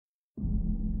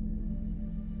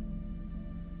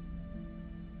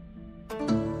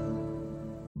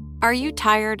Are you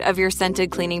tired of your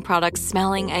scented cleaning products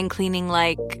smelling and cleaning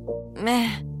like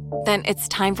meh? Then it's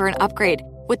time for an upgrade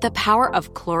with the power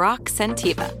of Clorox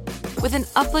Scentiva. With an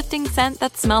uplifting scent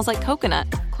that smells like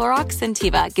coconut, Clorox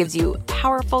Scentiva gives you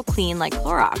powerful clean like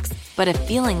Clorox, but a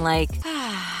feeling like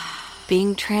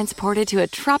being transported to a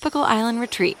tropical island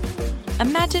retreat.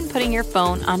 Imagine putting your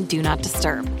phone on Do Not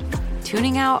Disturb,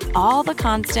 tuning out all the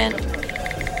constant,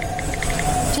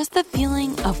 just the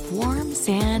feeling of warm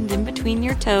sand in between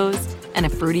your toes and a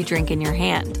fruity drink in your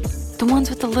hand. The ones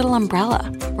with the little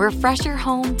umbrella. Refresh your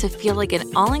home to feel like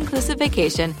an all-inclusive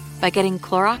vacation by getting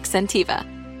Clorox Scentiva.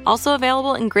 Also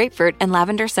available in grapefruit and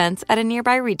lavender scents at a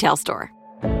nearby retail store.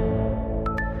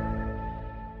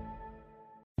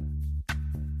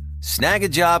 Snag a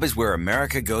Job is where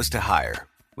America goes to hire,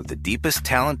 with the deepest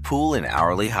talent pool in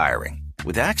hourly hiring.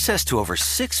 With access to over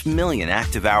 6 million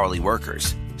active hourly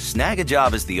workers, Snag a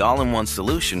Job is the all-in-one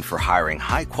solution for hiring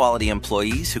high-quality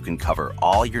employees who can cover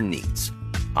all your needs.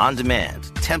 On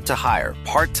demand, temp to hire,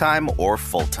 part-time or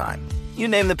full-time. You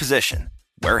name the position.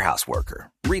 Warehouse worker,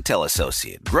 retail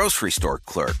associate, grocery store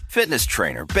clerk, fitness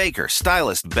trainer, baker,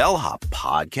 stylist, bellhop,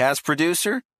 podcast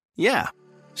producer. Yeah,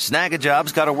 Snag a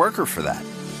Job's got a worker for that.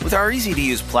 With our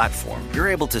easy-to-use platform, you're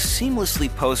able to seamlessly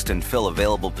post and fill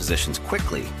available positions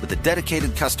quickly with a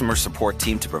dedicated customer support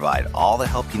team to provide all the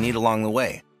help you need along the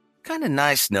way. Kind of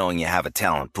nice knowing you have a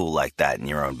talent pool like that in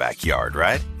your own backyard,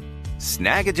 right?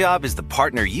 Snag a Job is the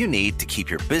partner you need to keep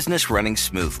your business running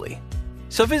smoothly.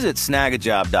 So visit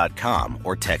snagajob.com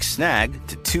or text snag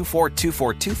to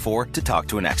 242424 to talk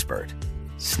to an expert.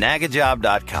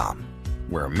 Snagajob.com,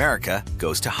 where America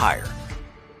goes to hire.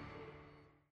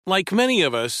 Like many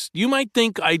of us, you might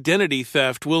think identity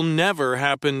theft will never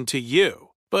happen to you.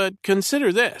 But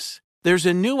consider this. There's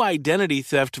a new identity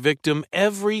theft victim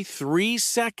every 3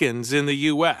 seconds in the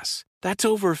U.S. That's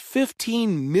over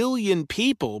 15 million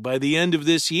people by the end of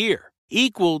this year,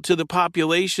 equal to the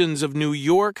populations of New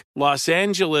York, Los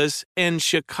Angeles, and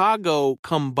Chicago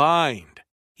combined.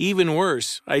 Even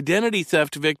worse, identity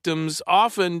theft victims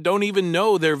often don't even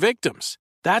know they're victims.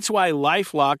 That's why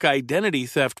LifeLock Identity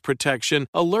Theft Protection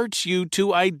alerts you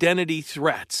to identity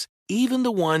threats, even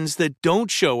the ones that don't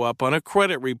show up on a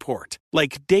credit report,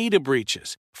 like data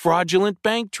breaches, fraudulent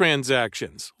bank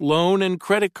transactions, loan and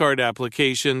credit card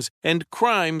applications, and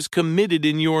crimes committed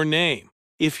in your name.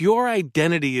 If your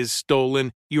identity is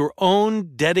stolen, your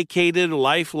own dedicated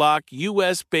LifeLock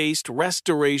US-based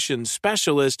restoration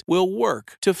specialist will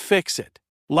work to fix it.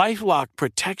 LifeLock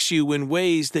protects you in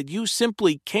ways that you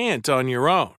simply can't on your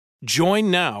own.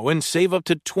 Join now and save up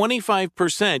to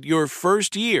 25% your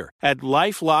first year at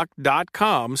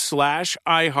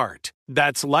LifeLock.com/iHeart.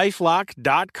 That's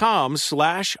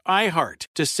LifeLock.com/iHeart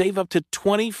to save up to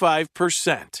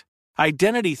 25%.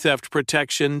 Identity theft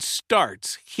protection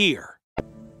starts here.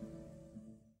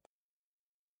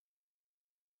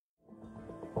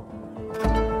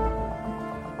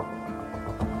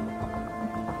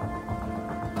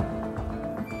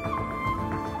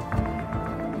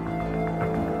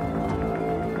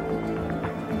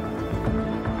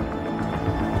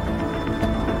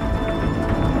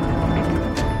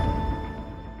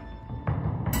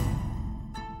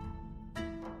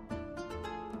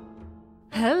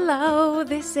 Hello,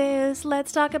 this is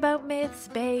Let's Talk About Myths,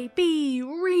 baby,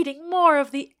 reading more of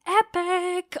the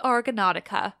epic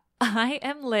Argonautica. I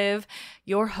am Liv,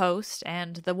 your host,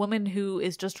 and the woman who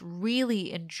is just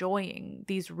really enjoying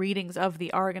these readings of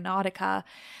the Argonautica.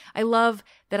 I love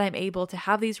that I'm able to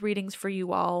have these readings for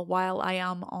you all while I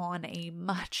am on a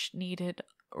much-needed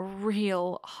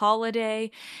real holiday.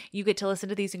 You get to listen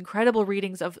to these incredible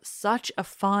readings of such a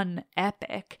fun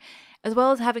epic, as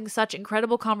well as having such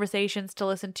incredible conversations to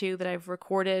listen to that I've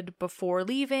recorded before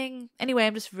leaving. Anyway,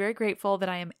 I'm just very grateful that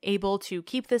I am able to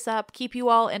keep this up, keep you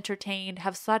all entertained,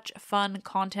 have such fun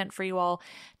content for you all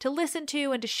to listen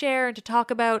to and to share and to talk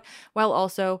about, while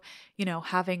also,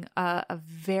 having a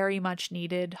very much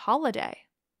needed holiday.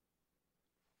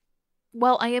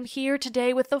 Well, I am here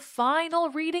today with the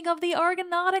final reading of the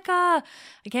Argonautica.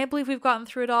 I can't believe we've gotten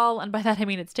through it all, and by that I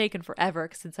mean it's taken forever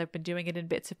since I've been doing it in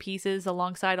bits and pieces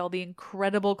alongside all the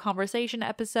incredible conversation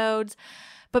episodes.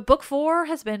 But book 4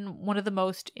 has been one of the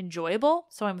most enjoyable,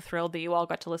 so I'm thrilled that you all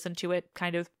got to listen to it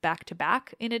kind of back to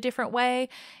back in a different way.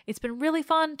 It's been really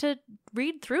fun to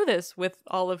read through this with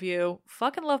all of you.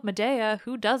 Fucking love Medea.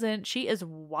 Who doesn't? She is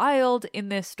wild in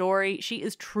this story. She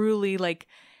is truly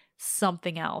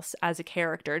something else as a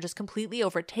character, just completely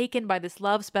overtaken by this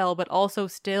love spell, but also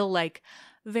still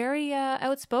very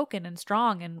outspoken and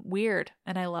strong and weird,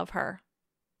 and I love her.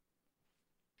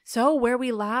 So where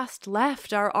we last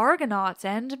left our Argonauts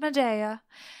and Medea,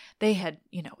 They had,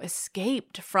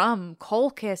 escaped from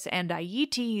Colchis and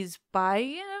Aeetes by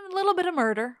a little bit of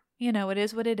murder. It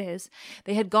is what it is.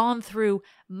 They had gone through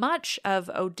much of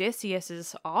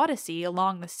Odysseus's Odyssey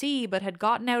along the sea, but had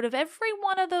gotten out of every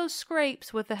one of those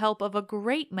scrapes with the help of a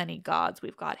great many gods.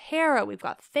 We've got Hera, we've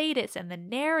got Thetis and the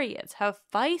Nereids,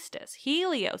 Hephaestus,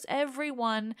 Helios,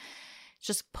 everyone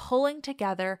just pulling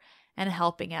together and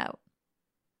helping out.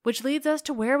 Which leads us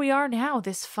to where we are now,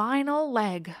 this final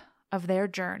leg of their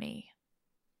journey.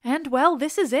 And well,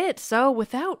 this is it. So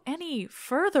without any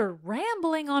further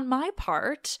rambling on my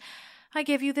part, I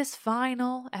give you this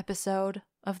final episode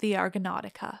of the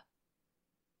Argonautica.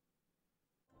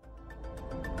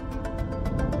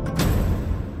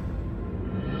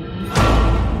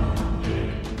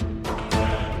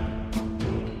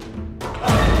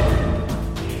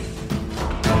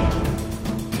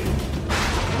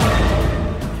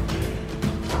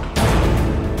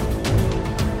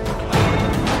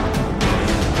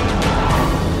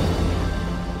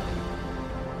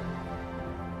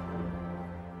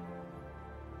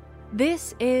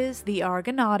 This is the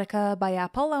Argonautica by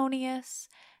Apollonius,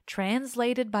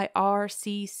 translated by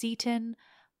R.C. Seaton,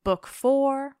 Book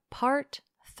 4, Part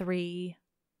 3.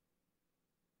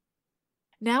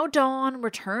 Now dawn,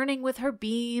 returning with her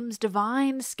beams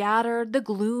divine, scattered the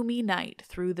gloomy night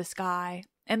through the sky,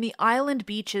 and the island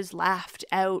beaches laughed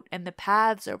out, and the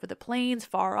paths over the plains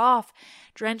far off,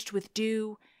 drenched with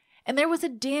dew. And there was a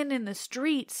din in the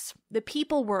streets. The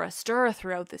people were astir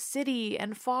throughout the city,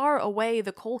 and far away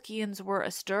the Colchians were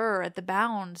astir at the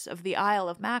bounds of the Isle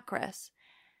of Macris.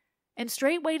 And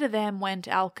straightway to them went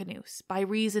Alcinous, by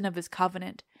reason of his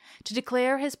covenant, to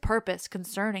declare his purpose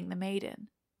concerning the maiden.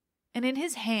 And in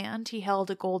his hand he held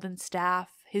a golden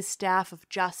staff, his staff of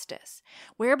justice,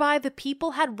 whereby the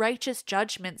people had righteous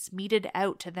judgments meted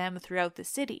out to them throughout the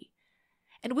city.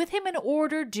 And with him in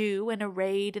order due and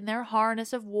arrayed in their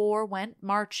harness of war went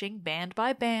marching, band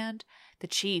by band, the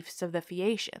chiefs of the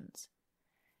Phaeacians.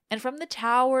 And from the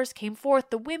towers came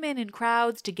forth the women in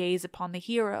crowds to gaze upon the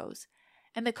heroes,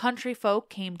 and the country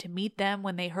folk came to meet them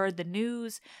when they heard the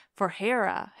news, for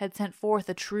Hera had sent forth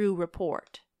a true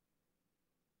report.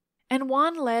 And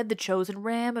one led the chosen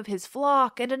ram of his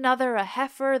flock, and another a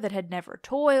heifer that had never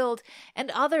toiled, and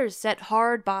others set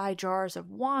hard by jars of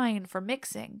wine for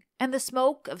mixing, and the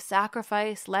smoke of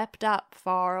sacrifice leapt up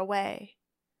far away.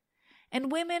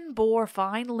 And women bore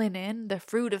fine linen, the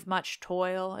fruit of much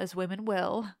toil, as women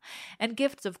will, and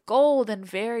gifts of gold and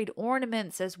varied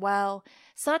ornaments as well,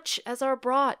 such as are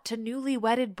brought to newly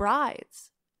wedded brides.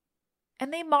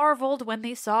 And they marveled when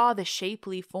they saw the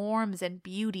shapely forms and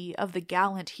beauty of the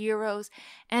gallant heroes,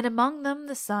 and among them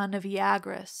the son of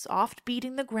Aeagrus, oft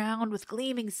beating the ground with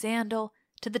gleaming sandal,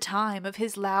 to the time of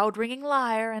his loud ringing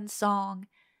lyre and song.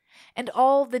 And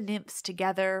all the nymphs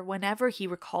together, whenever he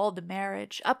recalled the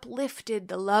marriage, uplifted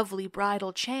the lovely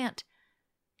bridal chant.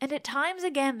 And at times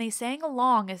again they sang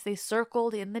along as they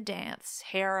circled in the dance,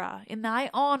 Hera, in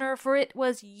thy honor, for it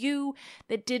was you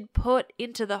that did put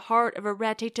into the heart of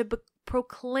Arete to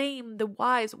proclaim the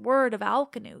wise word of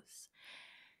Alcinous.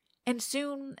 And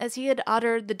soon as he had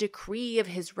uttered the decree of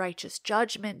his righteous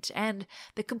judgment, and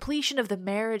the completion of the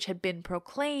marriage had been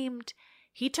proclaimed,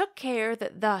 he took care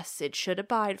that thus it should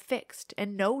abide fixed,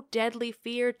 and no deadly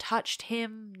fear touched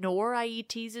him, nor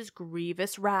Aeetes'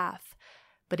 grievous wrath,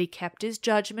 but he kept his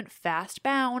judgment fast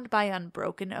bound by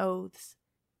unbroken oaths.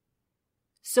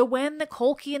 So when the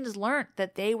Colchians learnt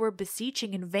that they were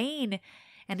beseeching in vain,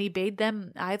 and he bade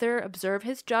them either observe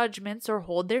his judgments or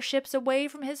hold their ships away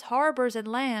from his harbors and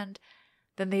land,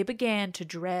 then they began to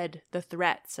dread the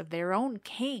threats of their own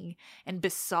king, and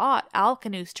besought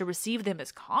Alcinous to receive them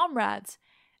as comrades.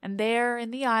 And there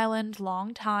in the island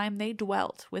long time they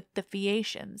dwelt with the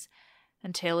Phaeacians,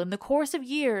 until in the course of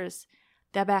years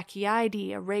the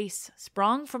Bacchidae, a race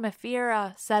sprung from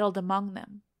Ephyra, settled among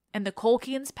them, and the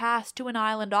Colchians passed to an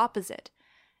island opposite,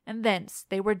 and thence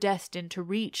they were destined to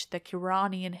reach the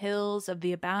Curonian hills of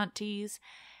the Abantes,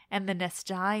 and the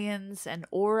Nestians and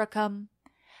Oricum.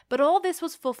 But all this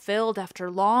was fulfilled after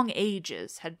long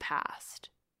ages had passed.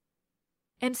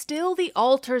 And still the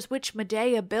altars which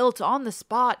Medea built on the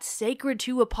spot, sacred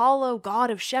to Apollo, god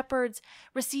of shepherds,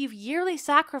 receive yearly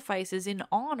sacrifices in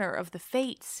honor of the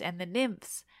Fates and the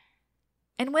nymphs.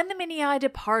 And when the Minyae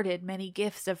departed, many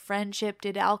gifts of friendship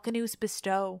did Alcinous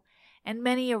bestow, and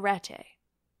many Arete.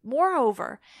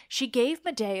 Moreover, she gave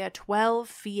Medea 12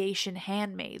 Phaeacian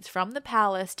handmaids from the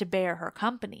palace to bear her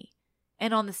company.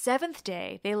 And on the 7th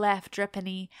day they left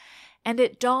Drepane, and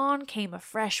at dawn came a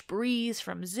fresh breeze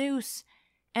from Zeus,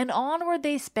 and onward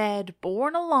they sped,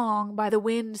 borne along by the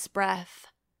wind's breath.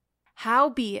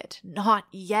 Howbeit not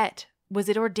yet was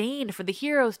it ordained for the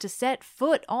heroes to set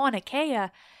foot on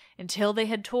Achaia until they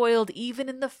had toiled even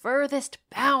in the furthest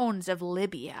bounds of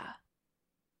Libya.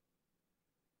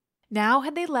 Now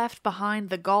had they left behind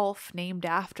the gulf named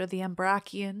after the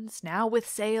Ambracians, now with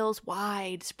sails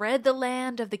wide spread the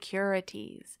land of the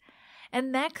Curetes,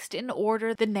 and next in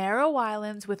order the narrow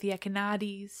islands with the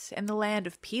Echinades, and the land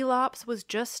of Pelops was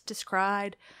just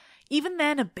descried. Even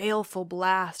then a baleful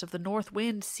blast of the north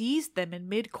wind seized them in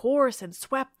mid-course and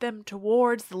swept them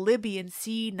towards the Libyan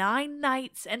Sea 9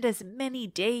 nights and as many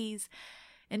days,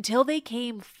 until they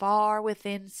came far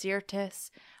within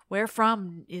Syrtis,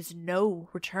 wherefrom is no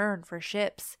return for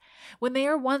ships, when they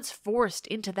are once forced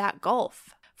into that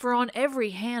gulf. For on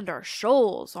every hand are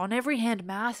shoals, on every hand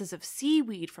masses of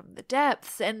seaweed from the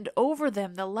depths, and over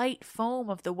them the light foam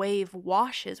of the wave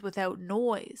washes without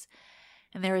noise.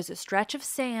 And there is a stretch of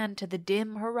sand to the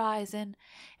dim horizon,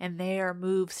 and there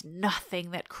moves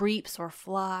nothing that creeps or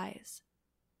flies.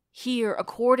 Here,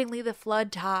 accordingly, the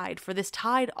flood tide, for this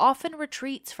tide often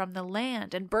retreats from the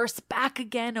land and bursts back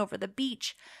again over the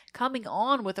beach, coming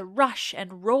on with a rush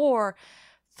and roar,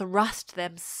 thrust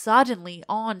them suddenly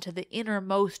on to the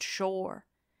innermost shore.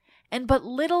 And but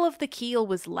little of the keel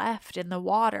was left in the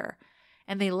water,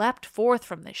 and they leapt forth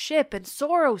from the ship, and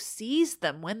sorrow seized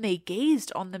them when they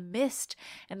gazed on the mist,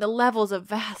 and the levels of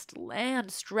vast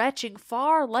land stretching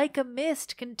far like a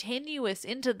mist continuous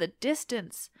into the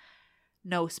distance.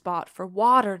 No spot for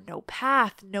water, no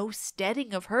path, no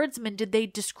steading of herdsmen did they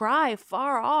descry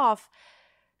far off,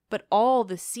 but all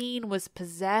the scene was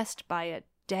possessed by a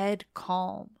dead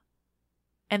calm.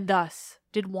 And thus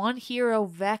did one hero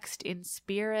vexed in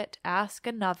spirit ask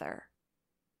another,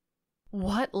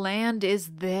 "What land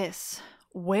is this?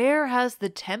 Where has the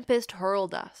tempest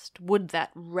hurled us? Would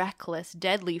that reckless,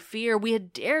 deadly fear we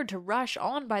had dared to rush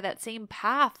on by that same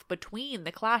path between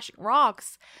the clashing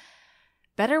rocks.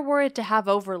 Better were it to have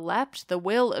overleapt the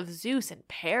will of Zeus and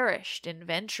perished in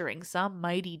venturing some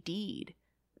mighty deed.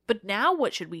 But now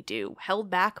what should we do, held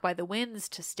back by the winds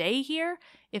to stay here,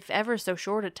 if ever so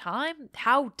short a time?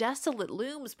 How desolate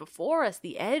looms before us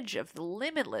the edge of the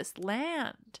limitless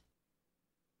land!"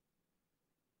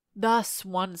 Thus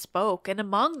one spoke, and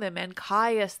among them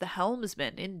Anchias the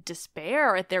helmsman, in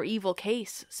despair at their evil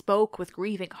case, spoke with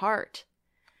grieving heart.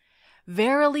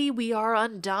 "Verily we are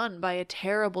undone by a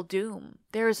terrible doom.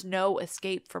 There is no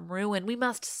escape from ruin. We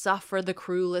must suffer the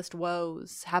cruelest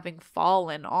woes, having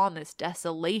fallen on this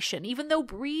desolation, even though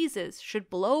breezes should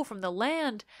blow from the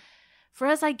land. For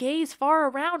as I gaze far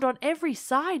around, on every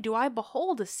side do I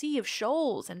behold a sea of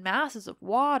shoals and masses of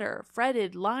water,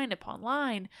 fretted line upon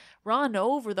line, run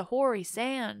over the hoary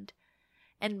sand.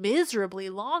 And miserably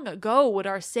long ago would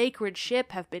our sacred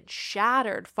ship have been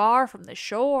shattered far from the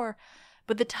shore,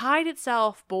 but the tide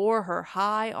itself bore her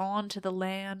high on to the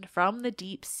land from the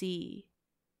deep sea.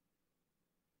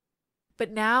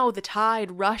 But now the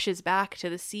tide rushes back to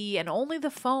the sea, and only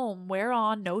the foam,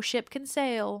 whereon no ship can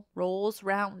sail, rolls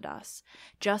round us,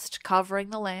 just covering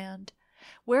the land.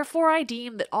 Wherefore I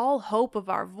deem that all hope of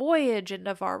our voyage and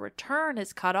of our return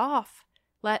is cut off.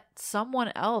 Let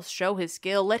someone else show his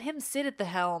skill. Let him sit at the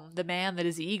helm, the man that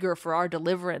is eager for our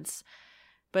deliverance.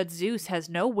 But Zeus has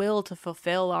no will to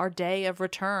fulfill our day of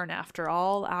return after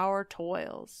all our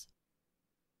toils."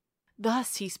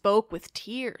 Thus he spoke with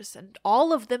tears, and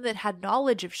all of them that had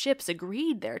knowledge of ships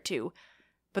agreed thereto.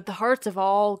 But the hearts of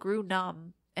all grew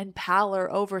numb, and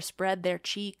pallor overspread their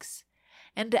cheeks.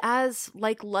 And as,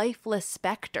 like lifeless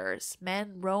spectres,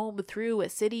 men roam through a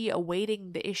city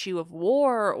awaiting the issue of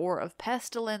war or of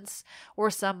pestilence,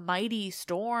 or some mighty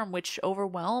storm which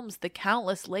overwhelms the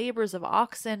countless labors of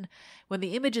oxen, when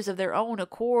the images of their own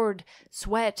accord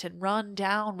sweat and run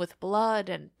down with blood,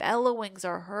 and bellowings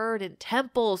are heard in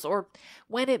temples, or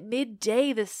when at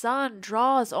midday the sun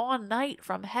draws on night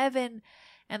from heaven,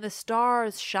 and the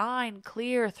stars shine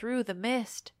clear through the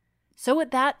mist, so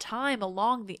at that time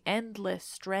along the endless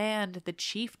strand the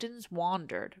chieftains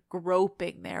wandered,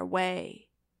 groping their way.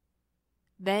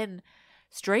 Then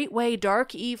straightway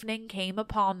dark evening came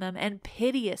upon them, and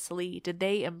piteously did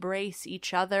they embrace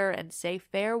each other and say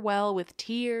farewell with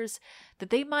tears,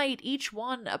 that they might each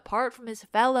one, apart from his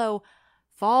fellow,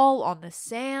 fall on the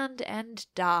sand and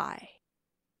die.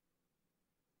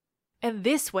 And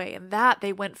this way and that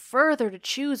they went further to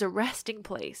choose a resting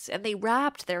place, and they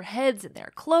wrapped their heads in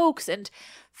their cloaks, and,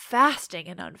 fasting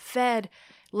and unfed,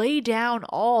 lay down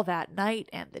all that night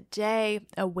and the day,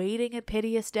 awaiting a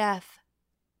piteous death.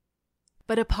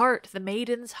 But apart the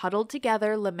maidens huddled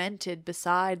together lamented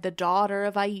beside the daughter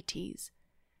of Aeetes,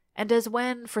 and as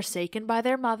when, forsaken by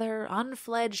their mother,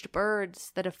 unfledged birds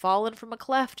that have fallen from a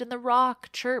cleft in the rock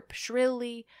chirp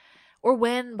shrilly, Or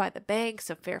when by the banks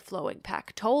of fair-flowing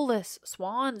Pactolus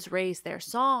swans raise their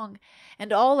song,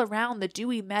 and all around the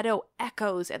dewy meadow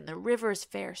echoes and the river's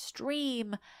fair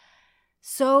stream,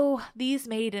 so these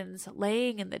maidens,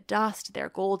 laying in the dust their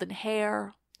golden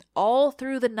hair, all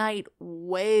through the night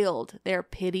wailed their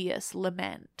piteous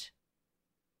lament.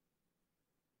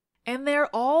 And there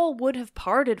all would have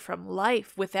parted from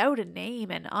life without a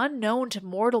name, and unknown to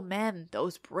mortal men,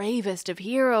 those bravest of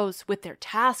heroes, with their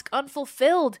task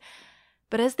unfulfilled.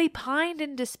 But as they pined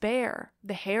in despair,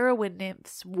 the heroine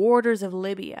nymphs, warders of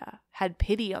Libya, had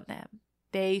pity on them,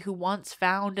 they who once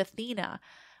found Athena,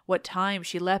 what time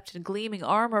she leapt in gleaming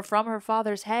armor from her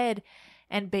father's head,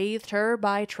 and bathed her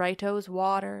by Trito's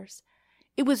waters.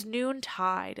 It was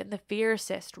noontide, and the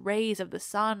fiercest rays of the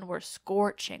sun were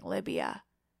scorching Libya.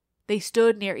 They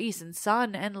stood near Aeson's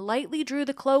son, and lightly drew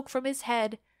the cloak from his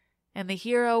head, and the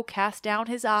hero cast down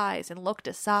his eyes and looked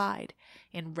aside,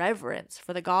 in reverence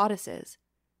for the goddesses.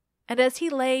 And as he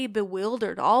lay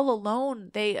bewildered all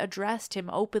alone, they addressed him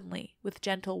openly with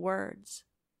gentle words.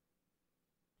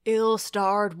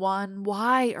 "Ill-starred one,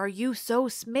 why are you so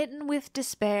smitten with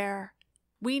despair?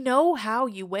 We know how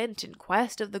you went in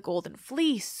quest of the golden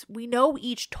fleece. We know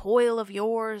each toil of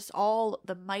yours, all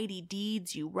the mighty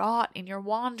deeds you wrought in your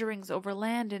wanderings over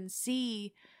land and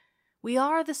sea. We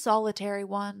are the solitary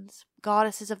ones,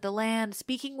 goddesses of the land,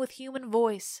 speaking with human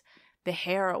voice, the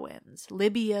heroines,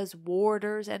 Libya's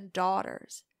warders and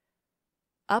daughters.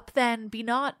 Up then, be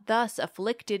not thus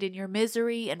afflicted in your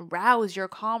misery, and rouse your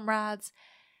comrades.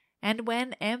 And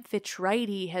when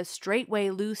Amphitrite has straightway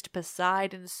loosed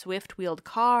Poseidon's swift-wheeled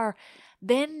car,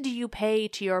 then do you pay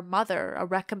to your mother a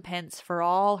recompense for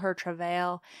all her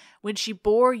travail, when she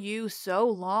bore you so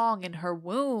long in her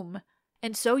womb,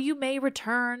 and so you may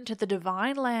return to the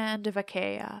divine land of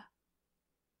Achaia."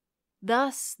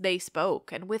 Thus they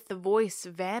spoke, and with the voice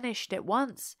vanished at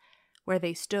once where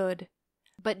they stood.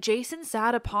 But Jason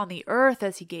sat upon the earth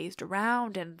as he gazed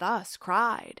around, and thus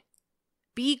cried,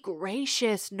 "Be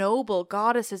gracious, noble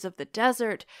goddesses of the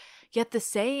desert, yet the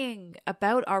saying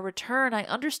about our return I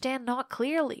understand not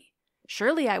clearly.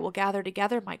 Surely I will gather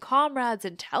together my comrades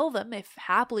and tell them, if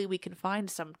haply we can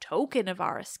find some token of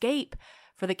our escape,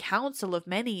 for the counsel of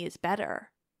many is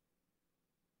better."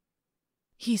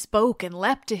 He spoke and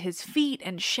leapt to his feet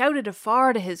and shouted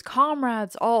afar to his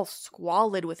comrades, all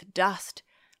squalid with dust,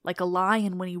 like a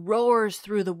lion when he roars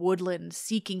through the woodland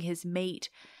seeking his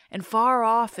mate, and far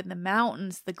off in the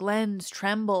mountains the glens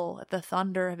tremble at the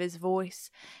thunder of his voice,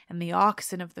 and the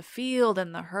oxen of the field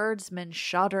and the herdsmen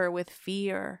shudder with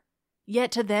fear.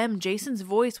 Yet to them Jason's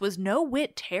voice was no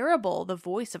whit terrible, the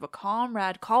voice of a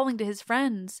comrade calling to his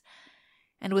friends.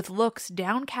 And with looks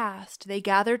downcast they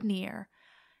gathered near,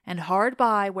 and hard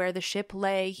by where the ship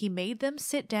lay he made them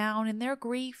sit down in their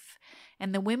grief,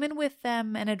 and the women with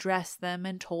them, and addressed them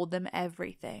and told them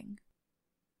everything.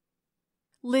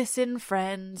 "Listen,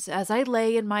 friends, as I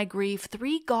lay in my grief,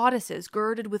 3 goddesses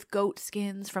girded with goat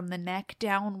skins from the neck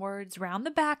downwards, round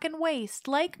the back and waist,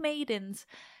 like maidens,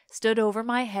 stood over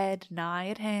my head nigh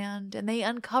at hand, and they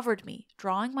uncovered me,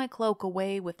 drawing my cloak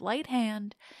away with light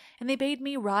hand, and they bade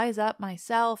me rise up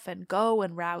myself and go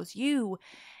and rouse you,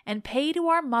 and pay to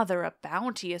our mother a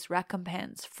bounteous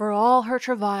recompense for all her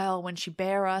travail when she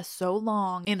bare us so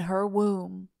long in her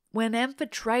womb, when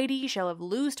Amphitrite shall have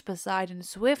loosed Poseidon's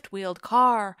swift-wheeled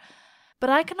car. But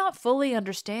I cannot fully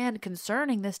understand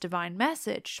concerning this divine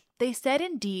message. They said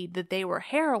indeed that they were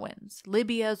heroines,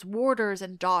 Libya's warders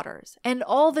and daughters, and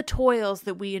all the toils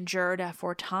that we endured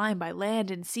aforetime by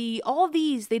land and sea, all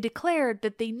these they declared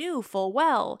that they knew full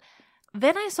well.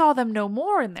 Then I saw them no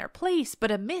more in their place,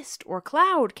 but a mist or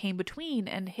cloud came between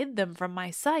and hid them from my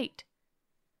sight."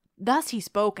 Thus he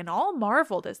spoke, and all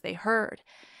marveled as they heard.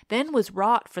 Then was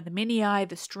wrought for the Minyae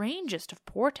the strangest of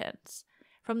portents.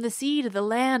 From the sea to the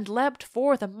land leapt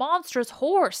forth a monstrous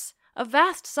horse, of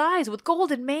vast size, with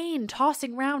golden mane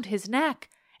tossing round his neck,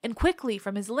 and quickly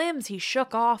from his limbs he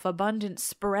shook off abundant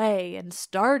spray, and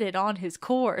started on his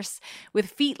course, with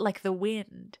feet like the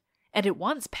wind. And at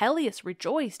once Peleus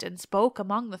rejoiced, and spoke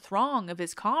among the throng of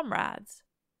his comrades.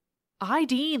 "I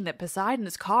deem that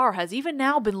Poseidon's car has even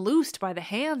now been loosed by the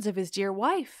hands of his dear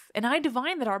wife, and I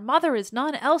divine that our mother is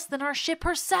none else than our ship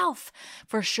herself,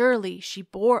 for surely she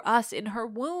bore us in her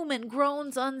womb and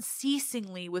groans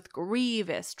unceasingly with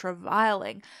grievous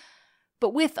travailing.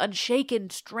 But with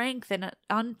unshaken strength and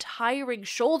untiring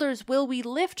shoulders will we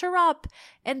lift her up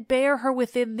and bear her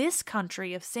within this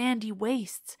country of sandy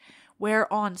wastes,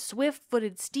 whereon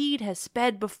swift-footed steed has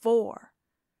sped before.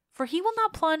 For he will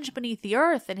not plunge beneath the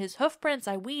earth, and his hoofprints,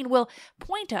 I ween, will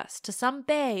point us to some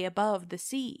bay above the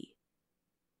sea."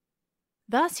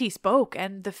 Thus he spoke,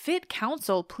 and the fit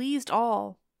counsel pleased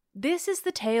all. This is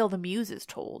the tale the Muses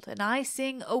told, and I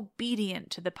sing obedient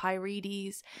to the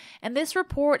Pierides. And this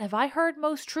report have I heard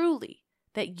most truly,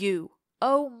 that you,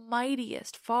 O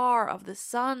mightiest far of the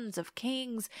sons of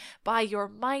kings, by your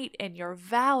might and your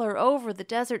valor over the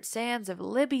desert sands of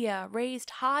Libya, raised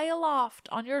high aloft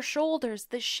on your shoulders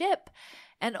the ship,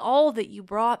 and all that you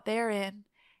brought therein,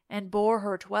 and bore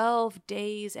her 12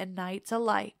 days and nights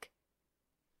alike.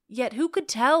 Yet who could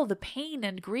tell the pain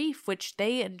and grief which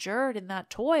they endured in that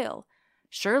toil?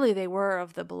 Surely they were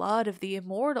of the blood of the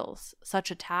immortals.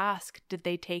 Such a task did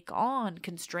they take on,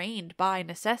 constrained by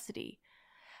necessity.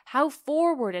 How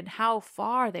forward and how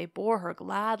far they bore her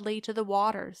gladly to the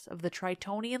waters of the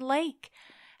Tritonian lake!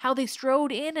 How they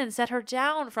strode in and set her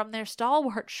down from their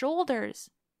stalwart shoulders!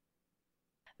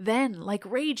 Then, like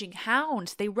raging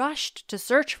hounds, they rushed to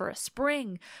search for a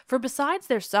spring, for besides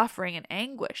their suffering and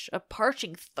anguish, a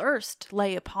parching thirst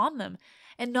lay upon them,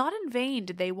 and not in vain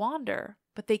did they wander,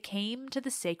 but they came to the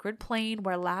sacred plain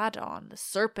where Ladon, the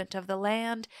serpent of the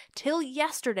land, till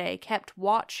yesterday kept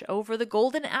watch over the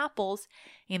golden apples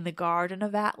in the garden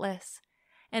of Atlas.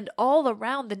 And all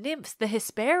around the nymphs, the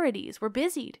Hesperides, were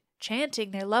busied,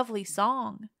 chanting their lovely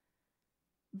song.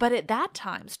 But at that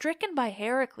time, stricken by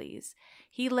Heracles,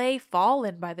 he lay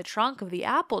fallen by the trunk of the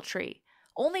apple tree.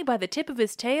 Only by the tip of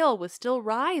his tail was still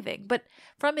writhing, but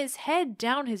from his head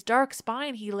down his dark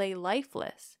spine he lay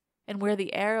lifeless. And where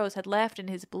the arrows had left in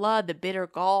his blood the bitter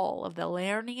gall of the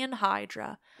Lernaean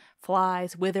hydra,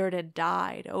 flies withered and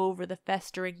died over the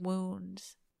festering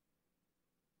wounds.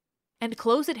 And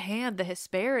close at hand the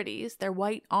Hesperides, their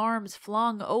white arms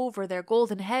flung over their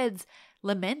golden heads,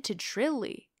 lamented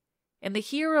shrilly. And the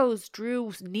heroes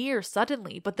drew near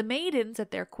suddenly, but the maidens at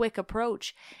their quick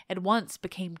approach at once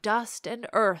became dust and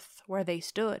earth where they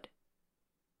stood.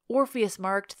 Orpheus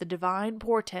marked the divine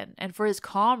portent, and for his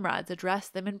comrades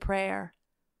addressed them in prayer.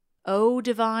 O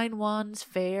divine ones,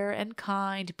 fair and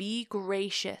kind, be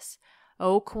gracious.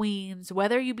 O queens,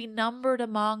 whether you be numbered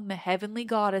among the heavenly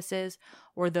goddesses,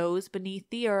 or those beneath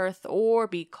the earth, or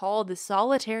be called the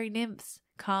solitary nymphs,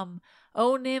 come,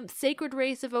 O nymph, sacred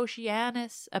race of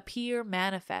Oceanus, appear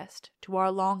manifest to our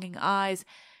longing eyes,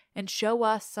 and show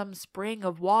us some spring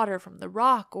of water from the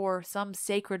rock, or some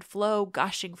sacred flow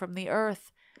gushing from the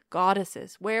earth,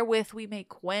 goddesses, wherewith we may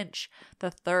quench the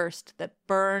thirst that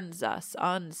burns us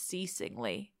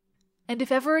unceasingly. And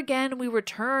if ever again we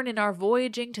return in our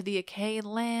voyaging to the Achaean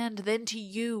land, then to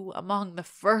you, among the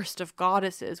first of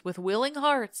goddesses, with willing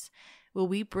hearts, will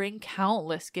we bring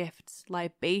countless gifts,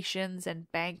 libations,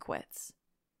 and banquets.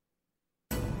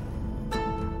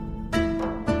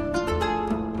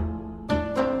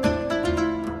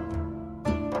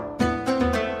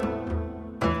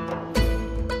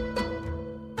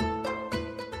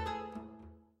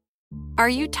 Are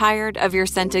you tired of your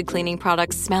scented cleaning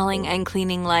products smelling and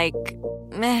cleaning like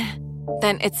meh?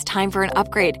 Then it's time for an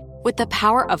upgrade with the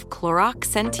power of Clorox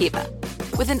Scentiva.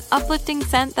 With an uplifting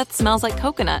scent that smells like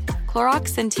coconut,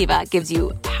 Clorox Scentiva gives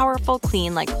you powerful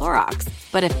clean like Clorox,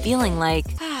 but a feeling like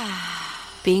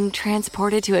being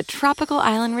transported to a tropical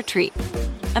island retreat.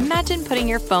 Imagine putting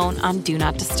your phone on Do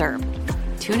Not Disturb,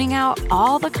 tuning out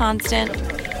all the constant,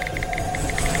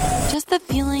 just the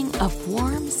feeling of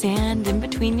warm sand in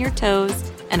between your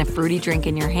toes and a fruity drink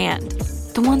in your hand.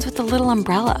 The ones with the little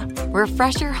umbrella.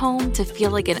 Refresh your home to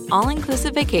feel like an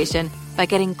all-inclusive vacation by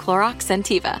getting Clorox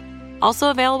Scentiva.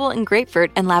 Also available in grapefruit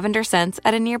and lavender scents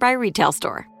at a nearby retail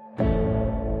store.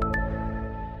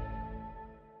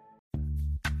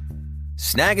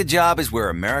 Snag a Job is where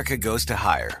America goes to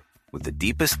hire, with the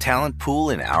deepest talent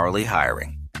pool in hourly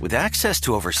hiring. With access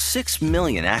to over 6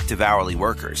 million active hourly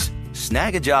workers,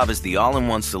 Snag a Job is the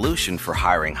all-in-one solution for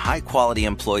hiring high-quality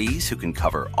employees who can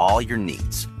cover all your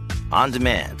needs. On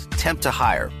demand, temp to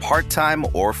hire, part-time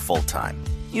or full-time.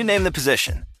 You name the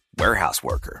position. Warehouse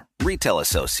worker, retail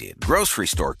associate, grocery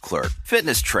store clerk,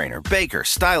 fitness trainer, baker,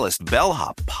 stylist,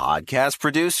 bellhop, podcast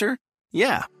producer.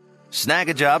 Yeah, Snag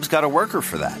a Job's got a worker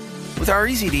for that. With our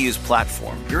easy-to-use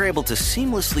platform, you're able to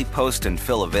seamlessly post and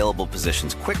fill available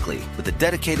positions quickly with a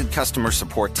dedicated customer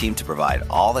support team to provide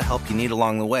all the help you need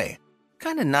along the way.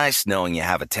 Kind of nice knowing you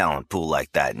have a talent pool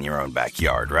like that in your own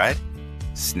backyard, right?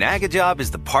 Snag a Job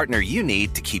is the partner you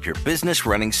need to keep your business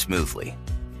running smoothly.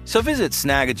 So visit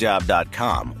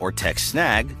snagajob.com or text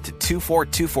snag to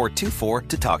 242424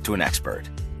 to talk to an expert.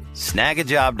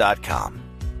 Snagajob.com,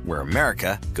 where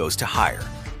America goes to hire.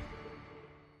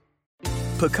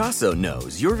 Pacaso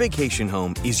knows your vacation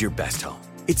home is your best home.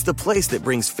 It's the place that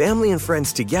brings family and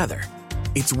friends together.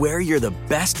 It's where you're the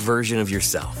best version of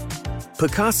yourself.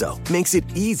 Picasso makes it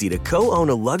easy to co-own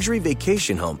a luxury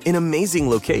vacation home in amazing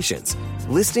locations.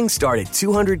 Listings start at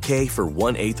 $200K for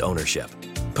 1/8 ownership.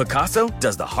 Picasso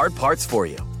does the hard parts for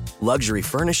you. Luxury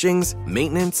furnishings,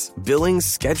 maintenance, billings,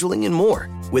 scheduling, and more.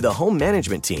 With a home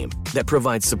management team that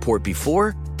provides support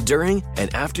before, during,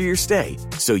 and after your stay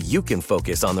so you can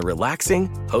focus on the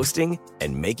relaxing, hosting,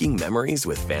 and making memories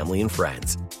with family and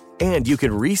friends. And you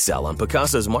can resell on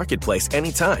Picasso's marketplace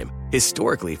anytime,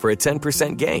 historically for a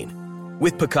 10% gain.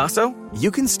 With Picasso,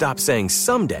 you can stop saying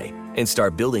someday and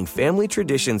start building family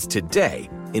traditions today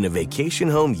in a vacation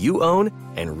home you own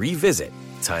and revisit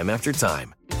time after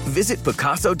time. Visit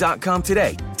Picasso.com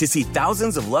today to see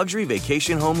thousands of luxury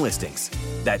vacation home listings.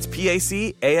 That's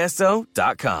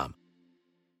PACASO.com.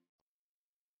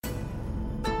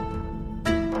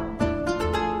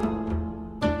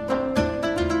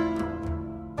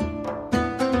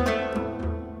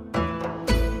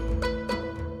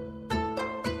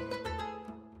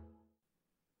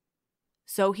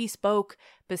 So he spoke,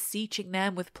 beseeching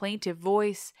them with plaintive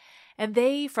voice, and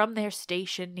they from their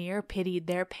station near pitied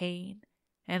their pain.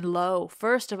 And lo,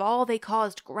 first of all they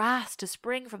caused grass to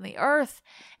spring from the earth,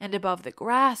 and above the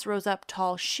grass rose up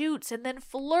tall shoots, and then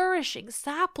flourishing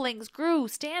saplings grew,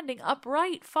 standing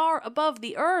upright far above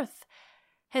the earth.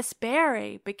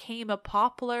 Hespere became a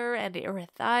poplar, and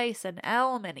Erythis an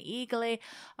elm, and Aegle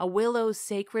a willow's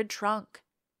sacred trunk.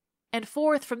 And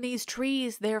forth from these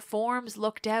trees their forms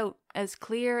looked out, as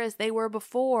clear as they were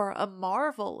before, a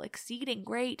marvel exceeding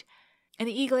great. And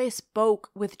Aegle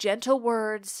spoke with gentle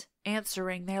words,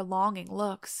 answering their longing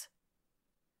looks.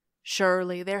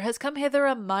 Surely there has come hither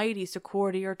a mighty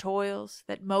succor to your toils,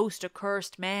 that most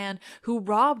accursed man, who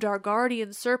robbed our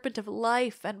guardian serpent of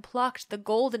life, and plucked the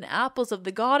golden apples of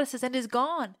the goddesses, and is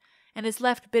gone, and has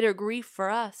left bitter grief for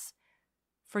us.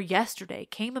 For yesterday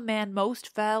came a man most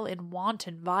fell in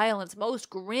wanton violence, most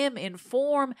grim in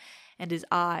form, and his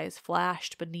eyes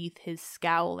flashed beneath his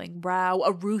scowling brow,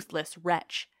 a ruthless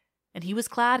wretch. And he was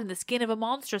clad in the skin of a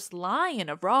monstrous lion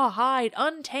of raw hide,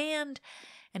 untanned,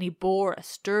 and he bore a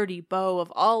sturdy bow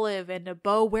of olive, and a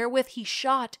bow wherewith he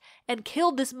shot and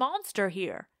killed this monster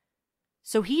here.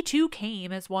 So he too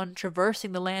came as one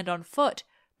traversing the land on foot,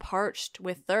 parched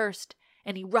with thirst,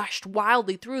 and he rushed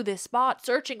wildly through this spot,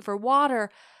 searching for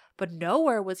water, but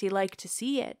nowhere was he like to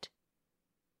see it.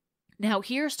 Now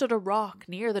here stood a rock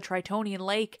near the Tritonian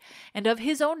lake, and of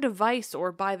his own device,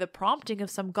 or by the prompting of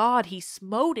some god, he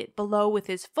smote it below with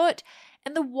his foot,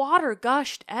 and the water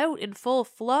gushed out in full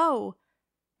flow.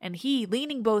 And he,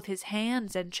 leaning both his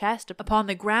hands and chest upon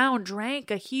the ground, drank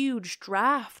a huge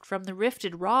draught from the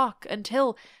rifted rock,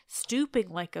 until, stooping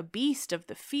like a beast of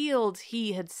the field,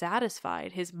 he had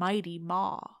satisfied his mighty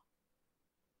maw.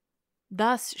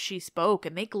 Thus she spoke,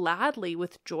 and they gladly,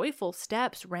 with joyful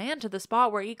steps, ran to the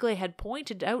spot where Aegle had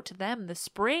pointed out to them the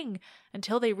spring,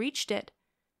 until they reached it.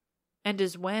 And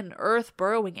as when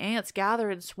earth-burrowing ants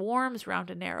gather in swarms round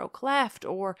a narrow cleft,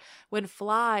 or when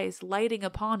flies, lighting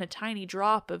upon a tiny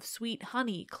drop of sweet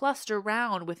honey, cluster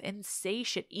round with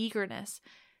insatiate eagerness,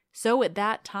 so at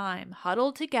that time,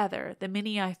 huddled together, the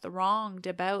Minii thronged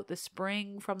about the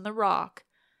spring from the rock,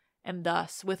 and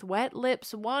thus with wet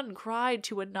lips one cried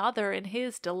to another in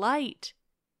his delight.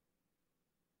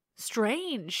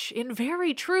 Strange, in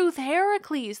very truth,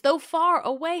 Heracles, though far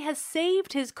away, has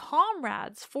saved his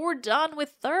comrades, fordone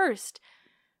with thirst.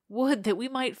 Would that we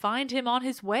might find him on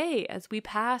his way as we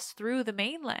pass through the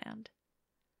mainland.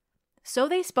 So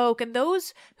they spoke, and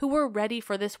those who were ready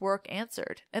for this work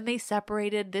answered, and they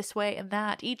separated this way and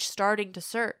that, each starting to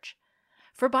search.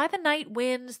 For by the night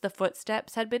winds the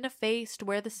footsteps had been effaced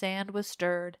where the sand was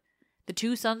stirred. The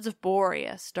two sons of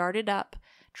Boreas started up,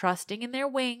 trusting in their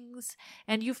wings,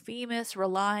 and Euphemus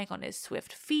relying on his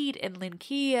swift feet, and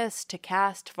Lynceus to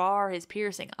cast far his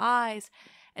piercing eyes,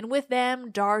 and with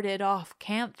them darted off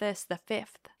Canthus the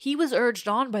fifth. He was urged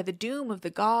on by the doom of the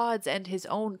gods and his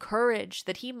own courage,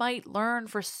 that he might learn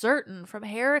for certain from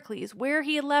Heracles where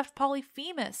he had left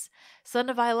Polyphemus, son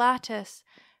of Eilatus,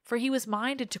 for he was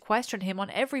minded to question him on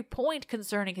every point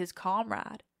concerning his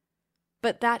comrade.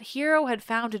 But that hero had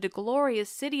founded a glorious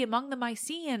city among the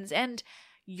Mysians, and,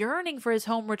 yearning for his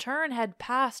home return, had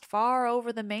passed far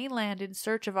over the mainland in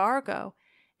search of Argo,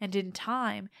 and in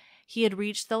time he had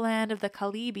reached the land of the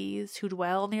Chalybes, who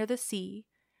dwell near the sea.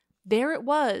 There it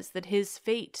was that his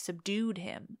fate subdued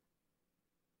him.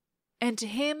 And to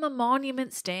him a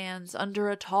monument stands under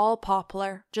a tall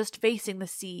poplar, just facing the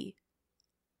sea.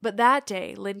 But that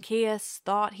day Lynceus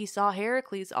thought he saw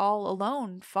Heracles all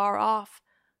alone, far off,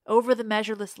 over the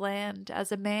measureless land,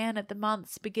 as a man at the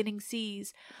month's beginning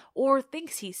sees, or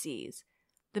thinks he sees,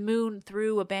 the moon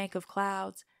through a bank of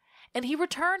clouds, And he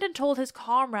returned and told his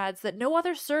comrades that no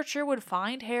other searcher would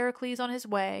find Heracles on his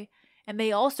way, and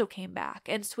they also came back,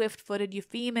 and swift-footed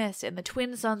Euphemus and the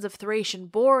twin sons of Thracian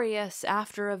Boreas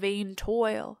after a vain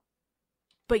toil.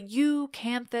 But you,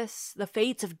 Canthus, the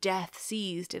fates of death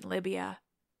seized in Libya.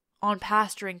 On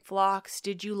pasturing flocks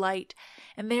did you light,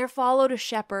 and there followed a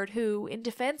shepherd who, in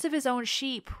defense of his own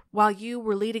sheep, while you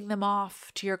were leading them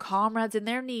off to your comrades in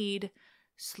their need,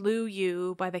 slew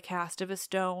you by the cast of a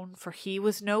stone, for he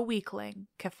was no weakling,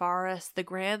 Caphaurus, the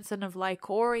grandson of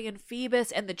Lycorean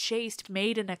Phoebus and the chaste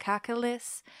maiden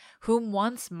Acacalis, whom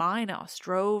once Minos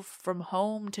drove from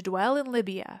home to dwell in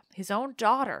Libya, his own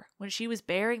daughter, when she was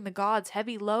bearing the gods'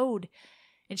 heavy load,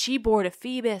 and she bore to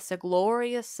Phoebus a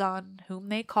glorious son, whom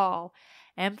they call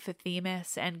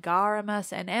Amphithemis and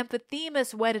Garamus, and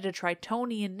Amphithemis wedded a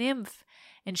Tritonian nymph,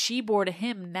 and she bore to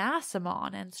him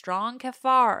Nasamon and strong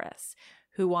Caphaurus,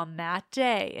 who on that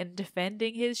day in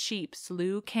defending his sheep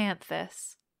slew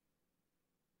Canthus.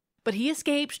 But he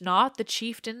escaped not the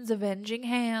chieftain's avenging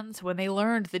hands when they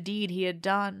learned the deed he had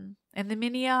done, and the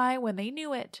Minii, when they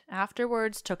knew it,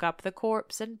 afterwards took up the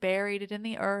corpse and buried it in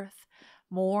the earth,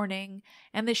 mourning,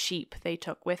 and the sheep they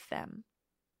took with them.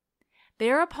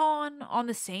 Thereupon, on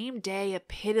the same day, a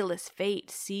pitiless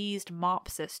fate seized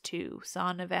Mopsus too,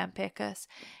 son of Ampycus,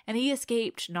 and he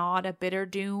escaped not a bitter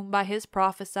doom by his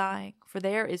prophesying, for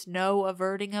there is no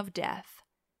averting of death.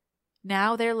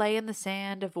 Now there lay in the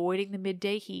sand, avoiding the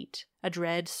midday heat, a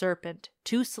dread serpent,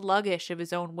 too sluggish of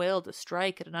his own will to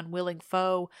strike at an unwilling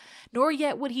foe, nor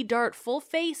yet would he dart full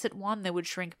face at one that would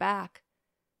shrink back.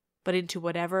 But into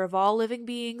whatever of all living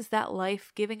beings that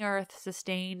life-giving earth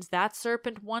sustains, that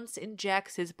serpent once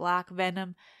injects his black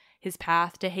venom, his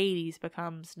path to Hades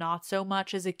becomes not so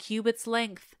much as a cubit's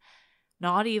length,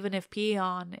 not even if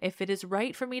Paeon, if it is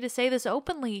right for me to say this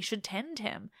openly, should tend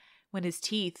him, when his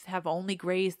teeth have only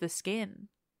grazed the skin.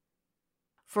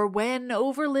 For when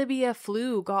over Libya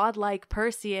flew godlike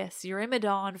Perseus,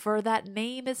 Eurymedon, for that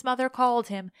name his mother called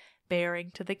him, bearing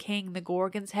to the king the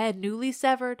Gorgon's head newly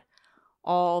severed,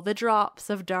 all the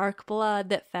drops of dark blood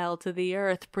that fell to the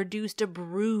earth produced a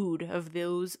brood of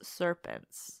those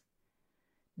serpents.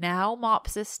 Now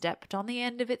Mopsus stepped on the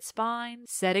end of its spine,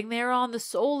 setting thereon the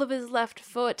sole of his left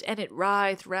foot, and it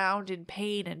writhed round in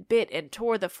pain and bit and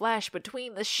tore the flesh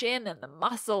between the shin and the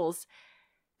muscles.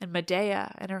 And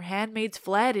Medea and her handmaids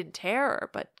fled in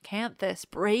terror, but Canthus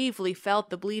bravely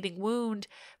felt the bleeding wound,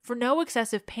 for no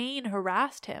excessive pain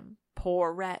harassed him,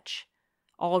 poor wretch.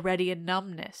 Already a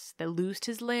numbness that loosed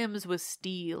his limbs was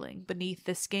stealing beneath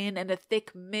the skin, and a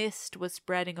thick mist was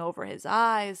spreading over his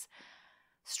eyes.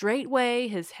 Straightway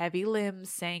his heavy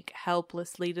limbs sank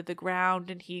helplessly to the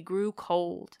ground, and he grew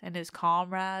cold, and his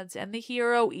comrades and the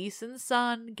hero Aeson's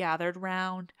son gathered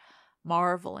round,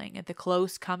 marveling at the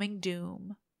close-coming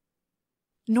doom.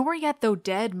 Nor yet though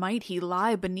dead might he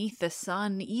lie beneath the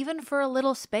sun, even for a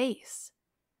little space.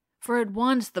 For at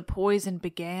once the poison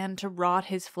began to rot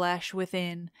his flesh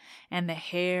within, and the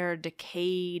hair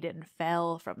decayed and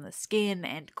fell from the skin,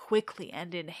 and quickly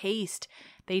and in haste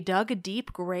they dug a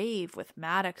deep grave with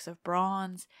mattocks of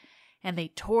bronze, and they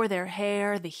tore their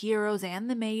hair, the heroes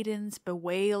and the maidens,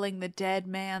 bewailing the dead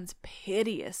man's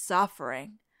piteous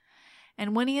suffering.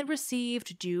 And when he had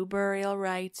received due burial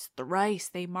rites, thrice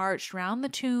they marched round the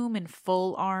tomb in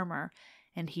full armor,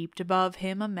 and heaped above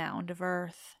him a mound of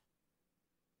earth.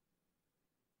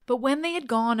 But when they had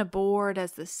gone aboard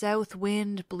as the south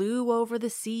wind blew over the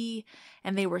sea,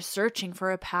 and they were searching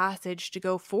for a passage to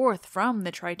go forth from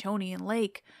the Tritonian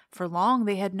lake, for long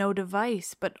they had no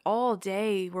device, but all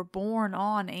day were borne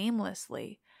on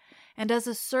aimlessly. And as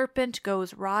a serpent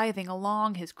goes writhing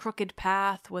along his crooked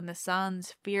path when the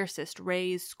sun's fiercest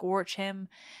rays scorch him,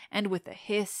 and with a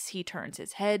hiss he turns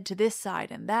his head to this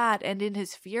side and that, and in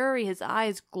his fury his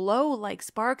eyes glow like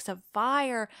sparks of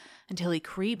fire, until he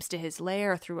creeps to his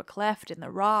lair through a cleft in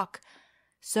the rock,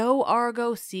 so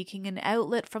Argo, seeking an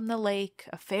outlet from the lake,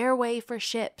 a fair way for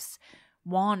ships,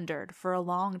 wandered for a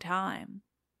long time.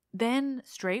 Then,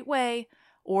 straightway,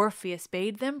 Orpheus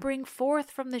bade them bring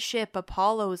forth from the ship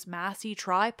Apollo's massy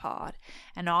tripod,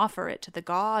 and offer it to the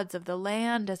gods of the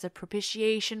land as a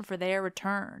propitiation for their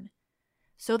return.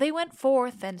 So they went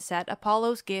forth and set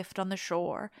Apollo's gift on the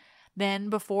shore.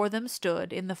 Then before them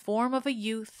stood, in the form of a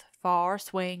youth,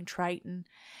 far-swaying Triton,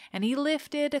 and he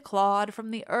lifted a clod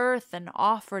from the earth and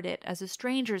offered it as a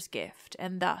stranger's gift,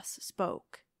 and thus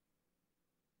spoke.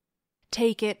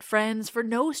 Take it, friends, for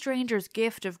no stranger's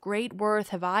gift of great worth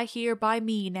have I here by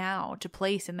me now to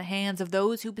place in the hands of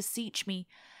those who beseech me.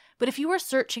 But if you are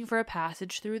searching for a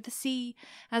passage through the sea,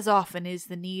 as often is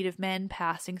the need of men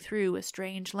passing through a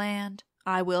strange land,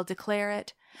 I will declare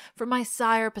it, for my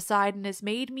sire Poseidon has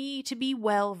made me to be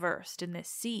well versed in this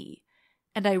sea,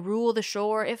 and I rule the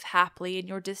shore if haply in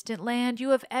your distant land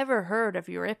you have ever heard of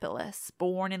Eurypylus,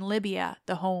 born in Libya,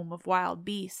 the home of wild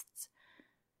beasts.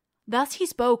 Thus he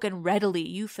spoke, and readily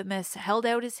Euphemus held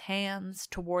out his hands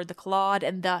toward the clod,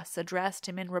 and thus addressed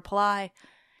him in reply.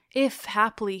 If,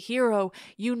 haply, hero,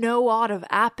 you know aught of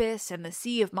Apis and the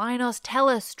sea of Minos, tell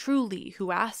us truly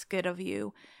who ask it of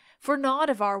you. For not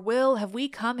of our will have we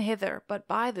come hither, but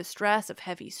by the stress of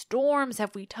heavy storms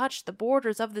have we touched the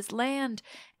borders of this land,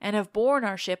 and have borne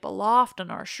our ship aloft on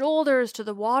our shoulders to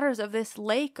the waters of this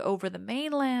lake over the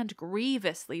mainland,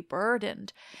 grievously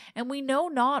burdened, and we know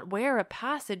not where a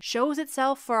passage shows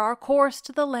itself for our course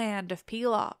to the land of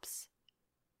Pelops.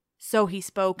 So he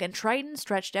spoke, and Triton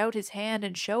stretched out his hand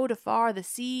and showed afar the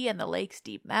sea and the lake's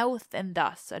deep mouth, and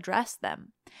thus addressed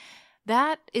them.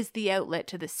 That is the outlet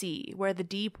to the sea, where the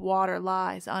deep water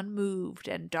lies unmoved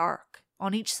and dark.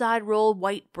 On each side roll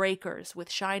white breakers with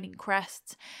shining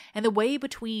crests, and the way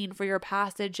between for your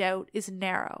passage out is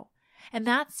narrow. And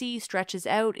that sea stretches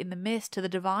out in the mist to the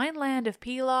divine land of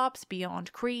Pelops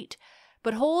beyond Crete.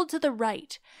 But hold to the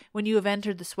right when you have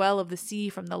entered the swell of the sea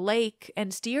from the lake,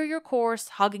 and steer your course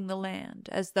hugging the land,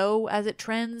 as it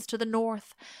trends to the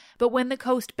north. But when the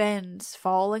coast bends,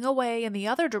 falling away in the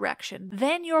other direction,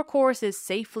 then your course is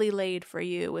safely laid for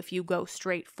you if you go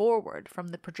straight forward from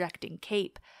the projecting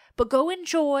cape. But go in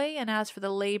joy, and as for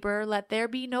the labor, let there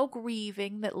be no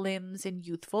grieving that limbs in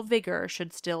youthful vigor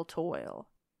should still toil.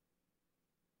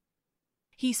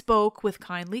 He spoke with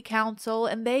kindly counsel,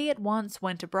 and they at once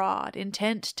went abroad,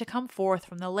 intent to come forth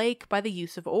from the lake by the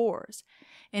use of oars.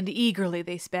 And eagerly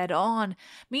they sped on.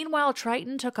 Meanwhile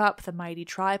Triton took up the mighty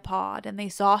tripod, and they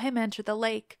saw him enter the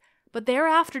lake. But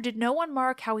thereafter did no one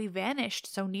mark how he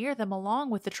vanished so near them along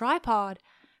with the tripod.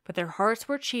 But their hearts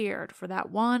were cheered, for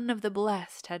that one of the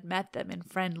blessed had met them in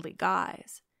friendly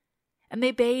guise. And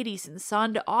they bade Aeson's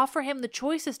son to offer him the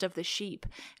choicest of the sheep,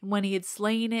 and when he had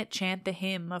slain it, chant the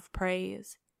hymn of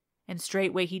praise. And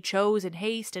straightway he chose in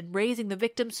haste, and raising the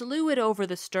victim, slew it over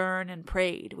the stern, and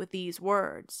prayed with these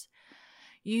words.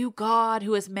 You God,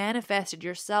 who has manifested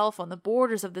yourself on the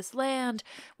borders of this land,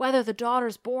 whether the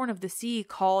daughters born of the sea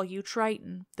call you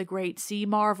Triton, the great sea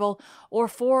marvel, or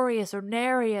Phoreus or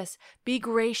Nereus, be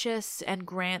gracious, and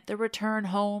grant the return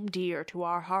home dear to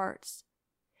our hearts.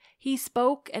 He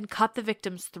spoke, and cut the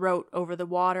victim's throat over the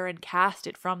water, and cast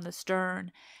it from the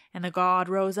stern. And the god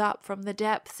rose up from the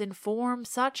depths in form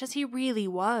such as he really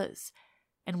was.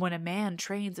 And when a man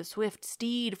trains a swift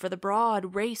steed for the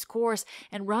broad race course,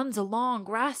 and runs along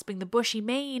grasping the bushy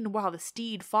mane, while the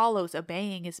steed follows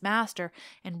obeying his master,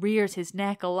 and rears his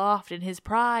neck aloft in his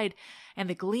pride, and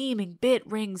the gleaming bit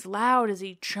rings loud as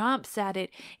he chomps at it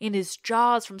in his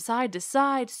jaws from side to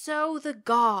side, so the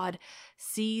god,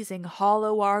 seizing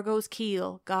hollow Argo's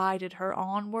keel, guided her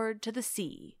onward to the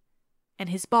sea. And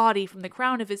his body from the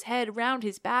crown of his head round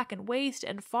his back and waist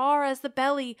and far as the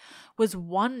belly was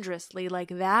wondrously like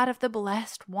that of the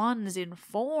blessed ones in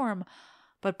form,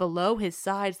 but below his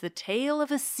sides the tail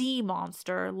of a sea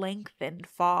monster lengthened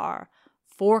far,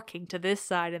 forking to this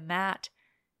side and that,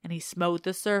 and he smote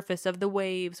the surface of the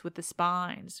waves with the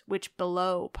spines, which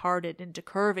below parted into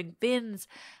curving fins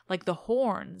like the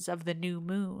horns of the new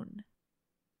moon.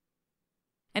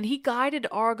 And he guided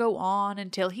Argo on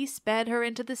until he sped her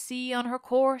into the sea on her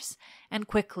course, and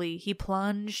quickly he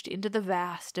plunged into the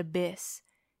vast abyss,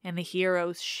 and the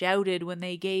heroes shouted when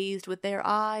they gazed with their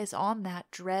eyes on that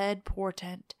dread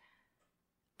portent.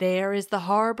 There is the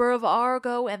harbor of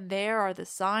Argo, and there are the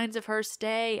signs of her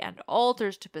stay, and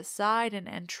altars to Poseidon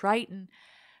and Triton,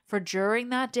 for during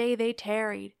that day they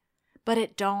tarried. But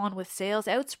at dawn, with sails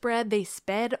outspread, they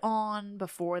sped on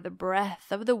before the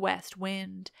breath of the west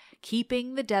wind,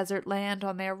 keeping the desert land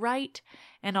on their right,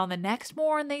 and on the next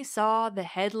morn they saw the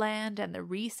headland and the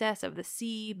recess of the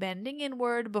sea bending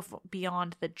inward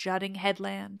beyond the jutting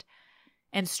headland.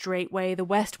 And straightway the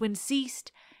west wind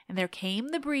ceased, and there came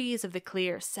the breeze of the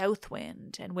clear south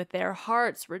wind, and with their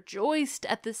hearts rejoiced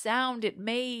at the sound it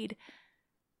made.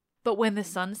 But when the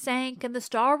sun sank and the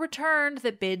star returned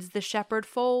that bids the shepherd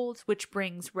fold, which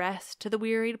brings rest to the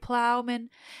wearied ploughman,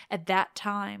 at that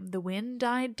time the wind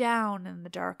died down in the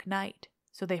dark night.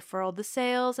 So they furled the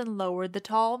sails and lowered the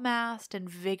tall mast, and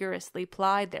vigorously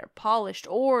plied their polished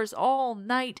oars all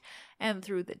night and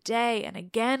through the day, and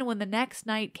again when the next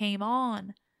night came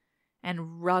on.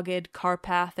 And rugged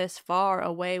Carpathus far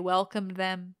away welcomed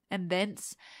them, and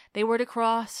thence they were to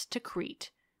cross to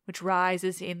Crete, which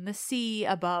rises in the sea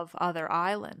above other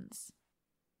islands.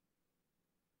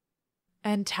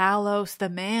 And Talos, the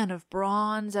man of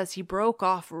bronze, as he broke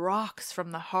off rocks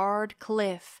from the hard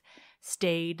cliff,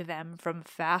 stayed them from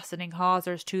fastening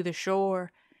hawsers to the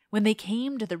shore. When they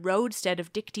came to the roadstead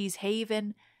of Dicte's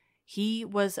haven, he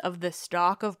was of the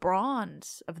stock of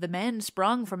bronze, of the men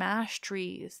sprung from ash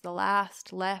trees, the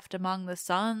last left among the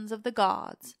sons of the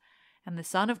gods. And the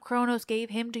son of Cronos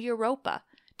gave him to Europa,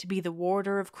 to be the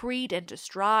warder of Crete, and to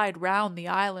stride round the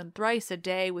island thrice a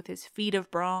day with his feet of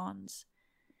bronze.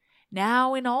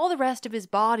 Now in all the rest of his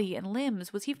body and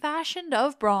limbs was he fashioned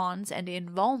of bronze and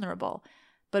invulnerable,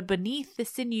 but beneath the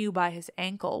sinew by his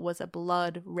ankle was a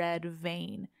blood-red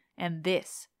vein, and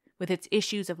this, with its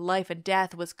issues of life and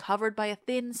death, was covered by a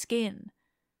thin skin.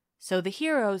 So the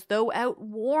heroes, though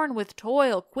outworn with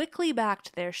toil, quickly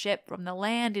backed their ship from the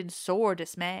land in sore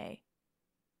dismay.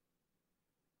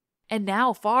 And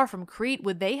now far from Crete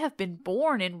would they have been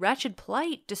borne in wretched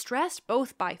plight, distressed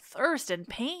both by thirst and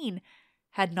pain,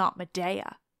 had not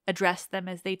Medea addressed them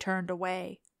as they turned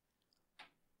away.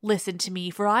 Listen to me,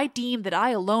 for I deem that I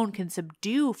alone can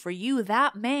subdue for you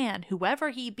that man,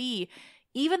 whoever he be,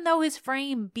 even though his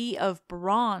frame be of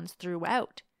bronze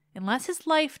throughout, unless his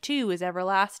life too is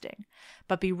everlasting.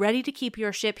 But be ready to keep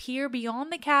your ship here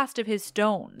beyond the cast of his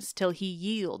stones, till he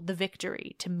yield the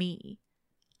victory to me.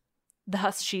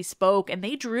 Thus she spoke, and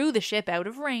they drew the ship out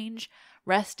of range,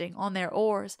 resting on their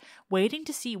oars, waiting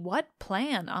to see what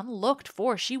plan unlooked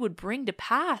for she would bring to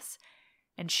pass.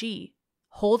 And she,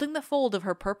 holding the fold of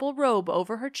her purple robe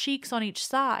over her cheeks on each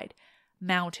side,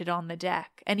 mounted on the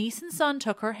deck, and Aeson's son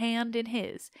took her hand in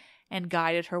his, and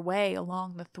guided her way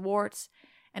along the thwarts.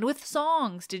 And with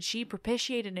songs did she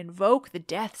propitiate and invoke the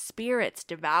death spirits,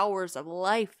 devourers of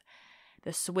life,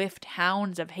 the swift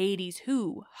hounds of Hades,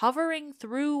 who, hovering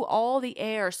through all the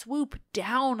air, swoop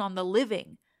down on the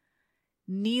living.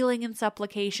 Kneeling in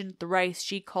supplication, thrice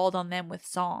she called on them with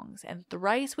songs, and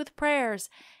thrice with prayers,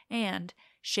 and,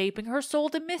 shaping her soul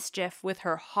to mischief, with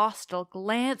her hostile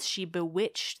glance she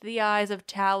bewitched the eyes of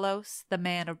Talos, the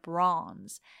man of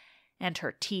bronze, and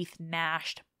her teeth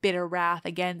gnashed bitter wrath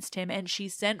against him, and she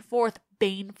sent forth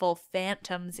baneful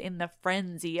phantoms in the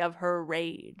frenzy of her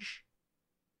rage.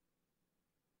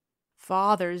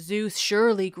 Father Zeus,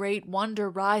 surely great wonder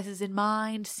rises in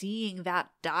mind, seeing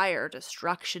that dire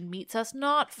destruction meets us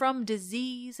not from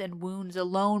disease and wounds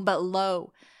alone, but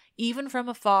lo, even from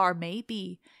afar, may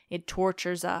be, it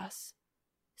tortures us.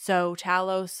 So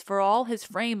Talos, for all his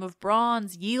frame of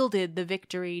bronze, yielded the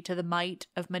victory to the might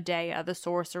of Medea the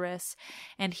sorceress,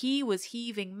 and he was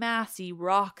heaving massy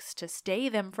rocks to stay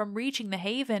them from reaching the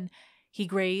haven. He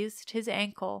grazed his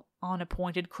ankle on a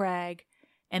pointed crag,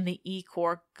 and the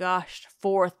ichor gushed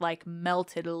forth like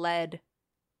melted lead.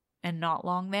 And not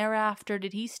long thereafter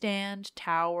did he stand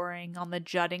towering on the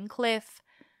jutting cliff.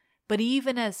 But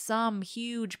even as some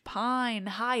huge pine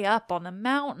high up on the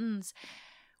mountains,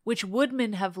 which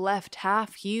woodmen have left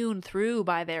half hewn through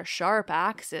by their sharp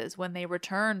axes when they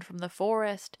returned from the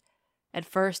forest, at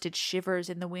first it shivers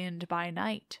in the wind by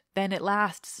night, then at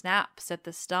last snaps at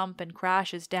the stump and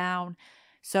crashes down.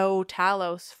 So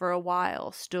Talos for a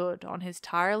while stood on his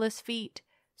tireless feet,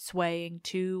 swaying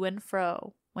to and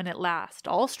fro, when at last,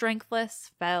 all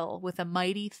strengthless, fell with a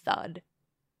mighty thud.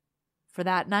 For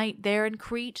that night there in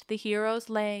Crete the heroes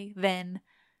lay. Then,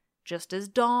 just as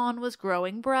dawn was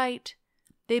growing bright,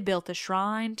 they built a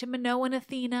shrine to Minoan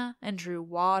Athena, and drew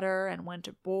water and went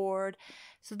aboard,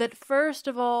 so that first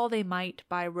of all they might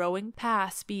by rowing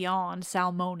pass beyond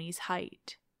Salmone's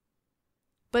height.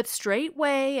 But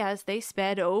straightway as they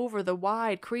sped over the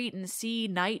wide Cretan sea,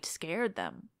 night scared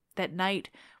them, that night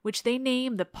which they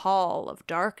name the pall of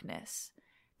darkness.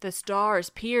 The stars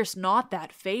pierced not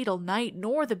that fatal night,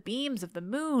 nor the beams of the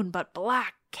moon, but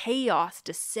black chaos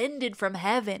descended from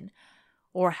heaven,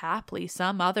 or haply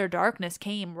some other darkness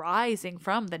came rising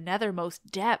from the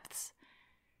nethermost depths.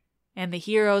 And the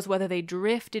heroes, whether they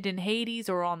drifted in Hades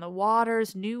or on the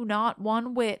waters, knew not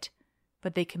one whit,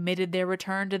 but they committed their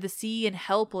return to the sea in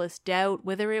helpless doubt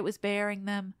whither it was bearing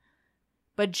them.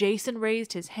 But Jason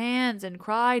raised his hands and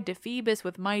cried to Phoebus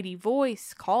with mighty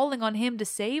voice, calling on him to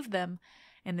save them,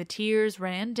 and the tears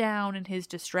ran down in his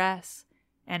distress.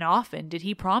 And often did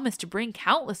he promise to bring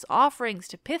countless offerings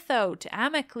to Pytho, to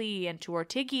Amyclae, and to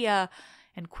Ortygia,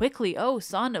 and quickly, O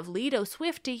son of Leto,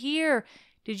 swift to hear,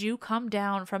 did you come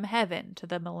down from heaven to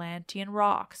the Melantian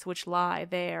rocks which lie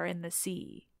there in the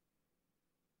sea.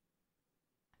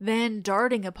 Then,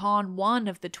 darting upon one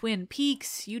of the twin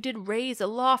peaks, you did raise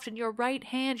aloft in your right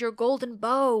hand your golden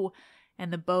bow,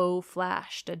 and the bow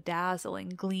flashed a dazzling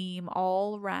gleam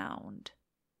all round.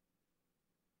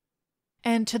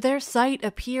 And to their sight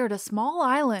appeared a small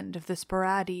island of the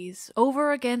Sporades,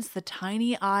 over against the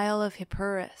tiny isle of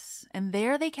Hyperus, and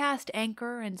there they cast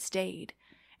anchor and stayed.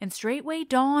 And straightway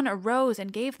dawn arose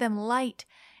and gave them light,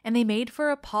 and they made for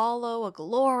Apollo a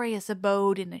glorious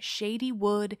abode in a shady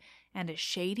wood and a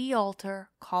shady altar,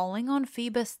 calling on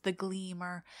Phoebus the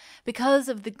Gleamer, because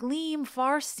of the gleam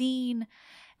far seen,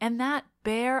 and that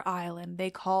bare island they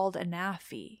called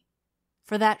Anaphe.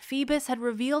 For that Phoebus had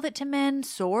revealed it to men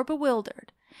sore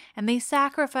bewildered, and they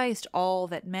sacrificed all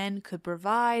that men could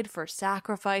provide for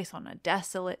sacrifice on a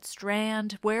desolate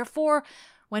strand, wherefore,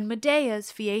 when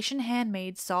Medea's Phaeacian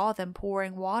handmaids saw them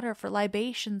pouring water for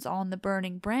libations on the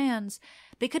burning brands,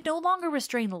 they could no longer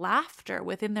restrain laughter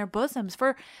within their bosoms,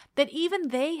 for that even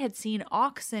they had seen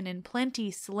oxen in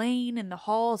plenty slain in the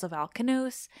halls of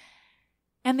Alcinous.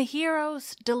 And the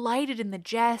heroes delighted in the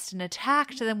jest and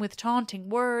attacked them with taunting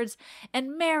words,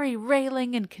 and merry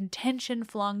railing and contention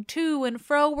flung to and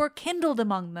fro were kindled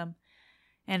among them.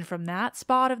 And from that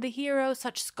spot of the heroes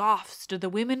such scoffs do the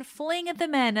women fling at the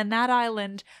men in that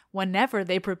island whenever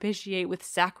they propitiate with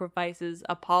sacrifices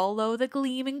Apollo the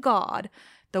gleaming god,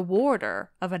 the warder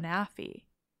of Anaphe.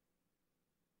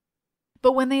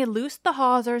 But when they had loosed the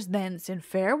hawsers thence in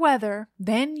fair weather,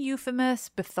 then Euphemus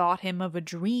bethought him of a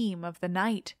dream of the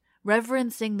night,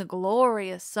 reverencing the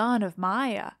glorious son of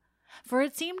Maia. For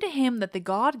it seemed to him that the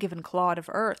god-given clod of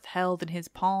earth held in his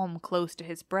palm close to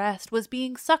his breast was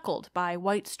being suckled by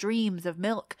white streams of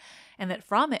milk, and that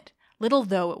from it, little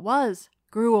though it was,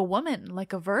 grew a woman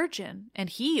like a virgin, and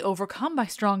he, overcome by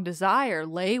strong desire,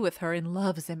 lay with her in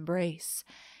love's embrace.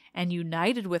 And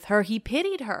united with her, he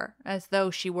pitied her, as though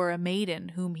she were a maiden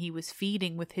whom he was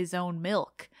feeding with his own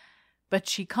milk. But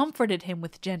she comforted him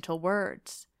with gentle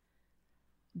words.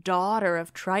 Daughter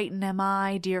of Triton am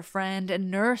I, dear friend,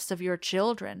 and nurse of your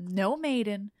children, no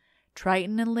maiden.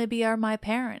 Triton and Libya are my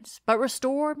parents, but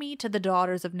restore me to the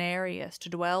daughters of Nereus to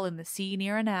dwell in the sea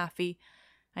near Anaphe.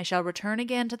 I shall return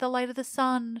again to the light of the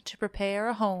sun to prepare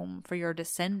a home for your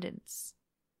descendants.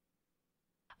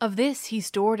 Of this he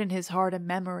stored in his heart a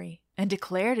memory, and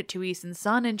declared it to Aeson's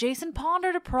son, and Jason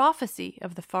pondered a prophecy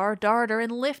of the far darter,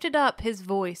 and lifted up his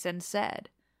voice and said,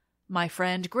 My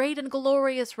friend, great and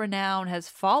glorious renown has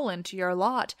fallen to your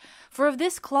lot, for of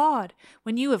this clod,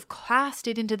 when you have cast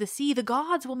it into the sea, the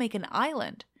gods will make an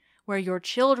island, where your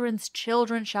children's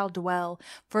children shall dwell,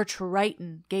 for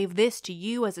Triton gave this to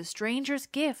you as a stranger's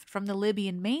gift from the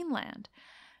Libyan mainland.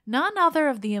 None other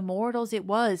of the immortals it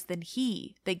was than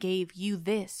he that gave you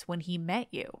this when he met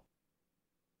you.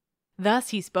 Thus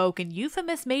he spoke, and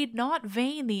Euphemus made not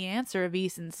vain the answer of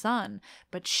Aeson's son,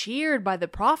 but cheered by the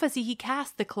prophecy he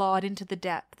cast the clod into the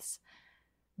depths.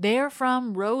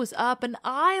 Therefrom rose up an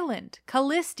island,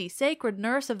 Calliste, sacred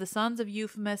nurse of the sons of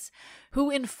Euphemus, who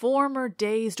in former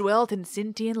days dwelt in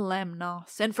Sintian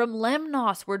Lemnos, and from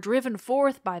Lemnos were driven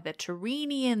forth by the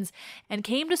Tyrrhenians, and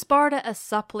came to Sparta as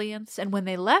suppliants, and when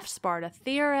they left Sparta,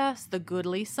 Theras, the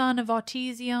goodly son of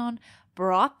Autesion,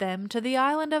 brought them to the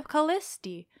island of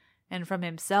Calliste, and from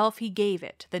himself he gave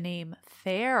it the name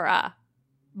Thera.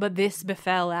 But this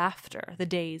befell after the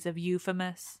days of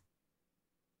Euphemus.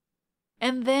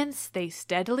 And thence they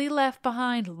steadily left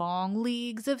behind long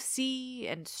leagues of sea,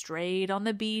 and strayed on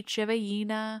the beach of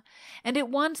Aegina, and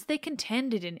at once they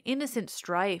contended in innocent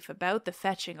strife about the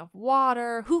fetching of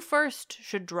water, who first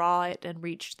should draw it and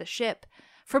reach the ship,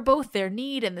 for both their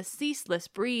need and the ceaseless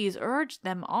breeze urged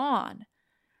them on.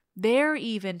 There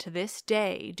even to this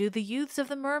day do the youths of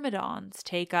the Myrmidons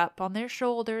take up on their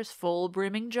shoulders full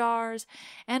brimming jars,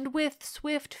 and with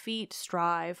swift feet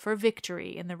strive for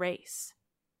victory in the race.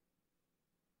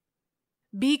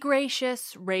 Be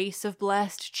gracious, race of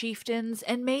blessed chieftains,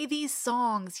 and may these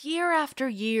songs year after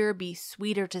year be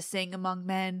sweeter to sing among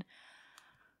men.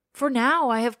 For now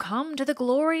I have come to the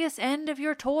glorious end of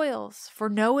your toils, for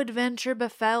no adventure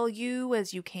befell you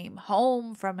as you came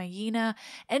home from Aegina,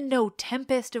 and no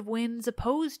tempest of winds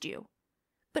opposed you.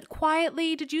 But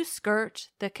quietly did you skirt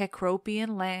the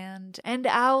Cecropian land, and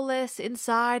Aulis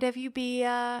inside of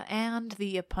Euboea, and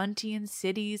the Opuntian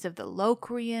cities of the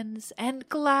Locrians, and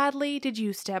gladly did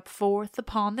you step forth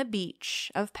upon the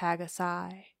beach of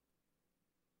Pagasai.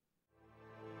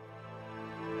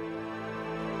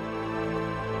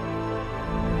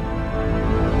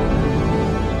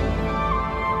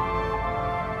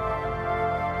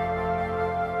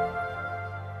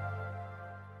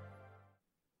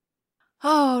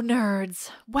 Oh,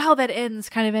 nerds. Wow, that ends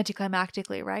kind of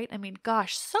anticlimactically, right? I mean,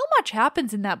 gosh, so much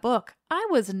happens in that book. I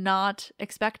was not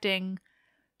expecting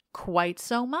quite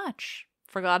so much.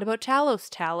 Forgot about Talos.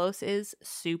 Talos is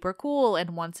super cool,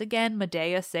 and once again,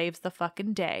 Medea saves the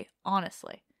fucking day,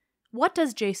 honestly. What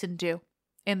does Jason do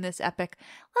in this epic?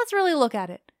 Let's really look at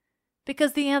it.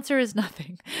 Because the answer is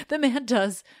nothing. The man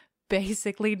does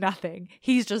basically nothing.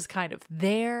 He's just kind of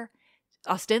there,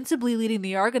 ostensibly leading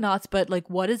the Argonauts, but like,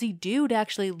 what does he do to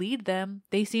actually lead them?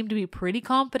 They seem to be pretty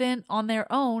competent on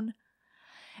their own.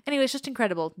 Anyway, it's just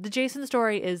incredible. The Jason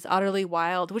story is utterly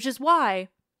wild, which is why.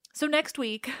 So next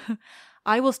week,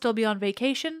 I will still be on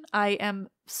vacation. I am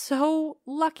so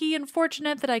lucky and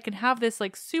fortunate that I can have this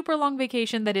like super long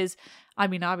vacation that is, I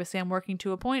mean, obviously I'm working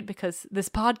to a point because this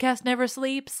podcast never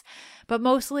sleeps, but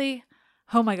mostly,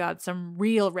 oh my God, some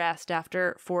real rest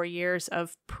after 4 years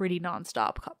of pretty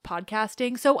nonstop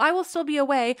podcasting. So I will still be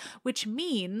away, which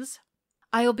means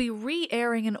I'll be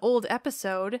re-airing an old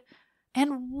episode.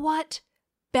 And what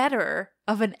better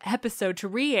of an episode to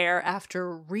re-air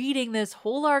after reading this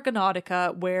whole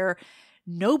Argonautica where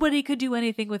nobody could do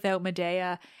anything without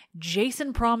Medea.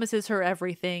 Jason promises her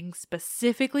everything,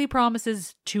 specifically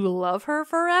promises to love her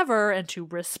forever and to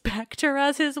respect her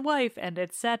as his wife, and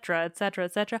etc., etc.,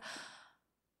 etc.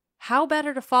 How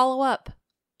better to follow up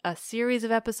a series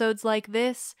of episodes like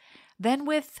this than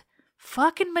with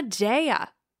fucking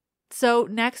Medea? So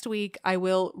next week, I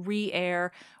will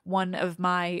re-air one of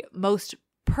my most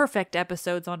perfect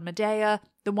episodes on Medea,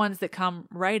 the ones that come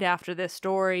right after this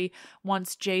story,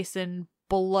 once Jason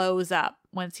blows up,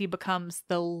 once he becomes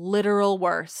the literal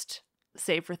worst,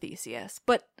 save for Theseus.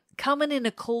 But coming in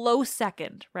a close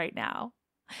second right now.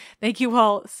 Thank you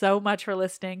all so much for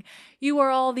listening. You are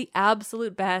all the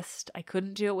absolute best. I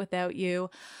couldn't do it without you.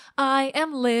 I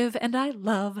am Liv, and I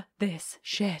love this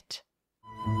shit.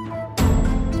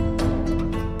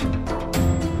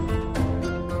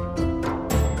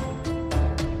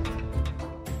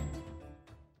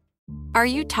 Are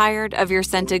you tired of your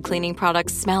scented cleaning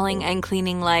products smelling and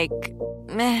cleaning like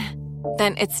meh?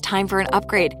 Then it's time for an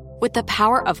upgrade with the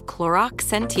power of Clorox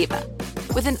Scentiva.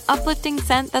 With an uplifting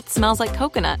scent that smells like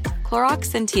coconut, Clorox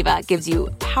Scentiva gives you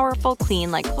powerful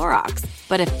clean like Clorox,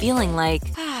 but a feeling like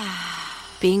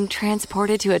being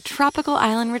transported to a tropical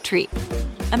island retreat.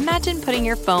 Imagine putting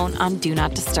your phone on Do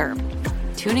Not Disturb,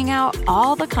 tuning out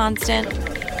all the constant,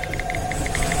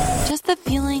 just the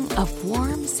feeling of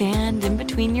warm sand in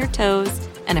between your toes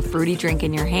and a fruity drink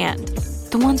in your hand.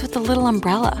 The ones with the little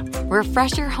umbrella.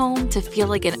 Refresh your home to feel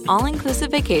like an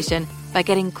all-inclusive vacation by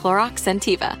getting Clorox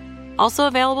Scentiva. Also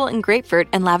available in grapefruit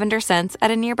and lavender scents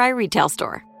at a nearby retail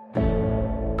store.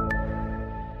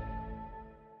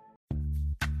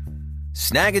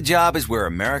 Snag a Job is where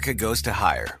America goes to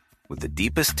hire, with the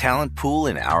deepest talent pool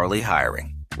in hourly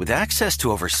hiring. With access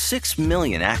to over 6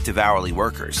 million active hourly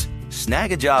workers,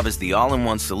 Snag a Job is the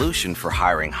all-in-one solution for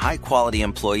hiring high-quality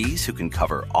employees who can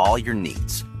cover all your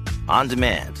needs. On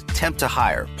demand, temp to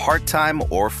hire, part-time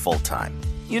or full-time.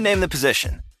 You name the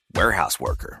position. Warehouse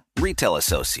worker, retail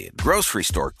associate, grocery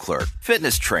store clerk,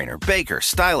 fitness trainer, baker,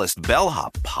 stylist,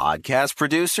 bellhop, podcast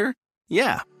producer.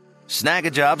 Yeah, Snag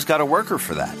a Job's got a worker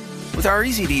for that. With our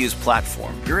easy-to-use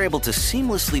platform, you're able to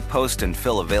seamlessly post and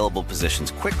fill available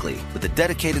positions quickly with a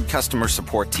dedicated customer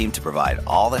support team to provide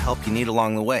all the help you need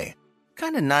along the way.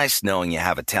 Kind of nice knowing you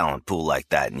have a talent pool like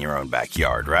that in your own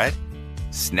backyard, right?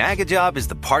 Snag a Job is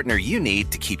the partner you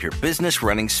need to keep your business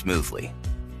running smoothly.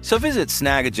 So visit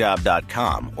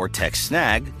snagajob.com or text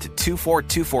snag to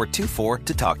 242424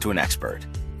 to talk to an expert.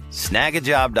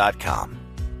 Snagajob.com,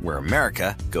 where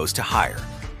America goes to hire.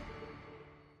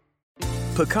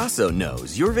 Pacaso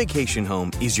knows your vacation home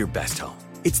is your best home.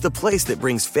 It's the place that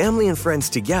brings family and friends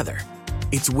together.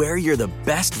 It's where you're the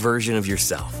best version of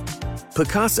yourself.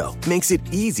 Pacaso makes it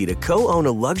easy to co-own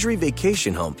a luxury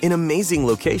vacation home in amazing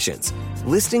locations.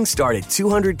 Listings start at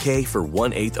 $200K for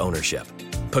 1/8 ownership.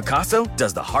 Pacaso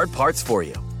does the hard parts for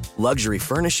you. Luxury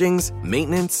furnishings,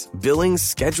 maintenance, billings,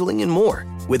 scheduling, and more.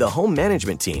 With a home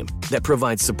management team that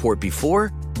provides support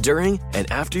before, during, and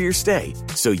after your stay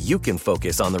so you can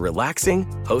focus on the relaxing,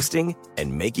 hosting,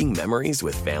 and making memories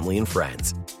with family and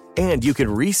friends. And you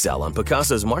can resell on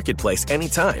Pacaso's marketplace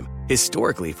anytime,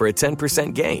 historically for a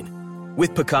 10% gain.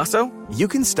 With Pacaso, you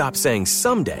can stop saying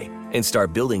someday and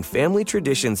start building family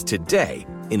traditions today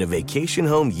in a vacation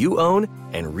home you own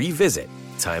and revisit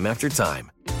time after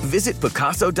time. Visit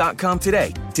Pacaso.com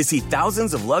today to see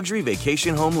thousands of luxury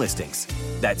vacation home listings.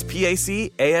 That's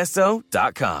PACASO.com.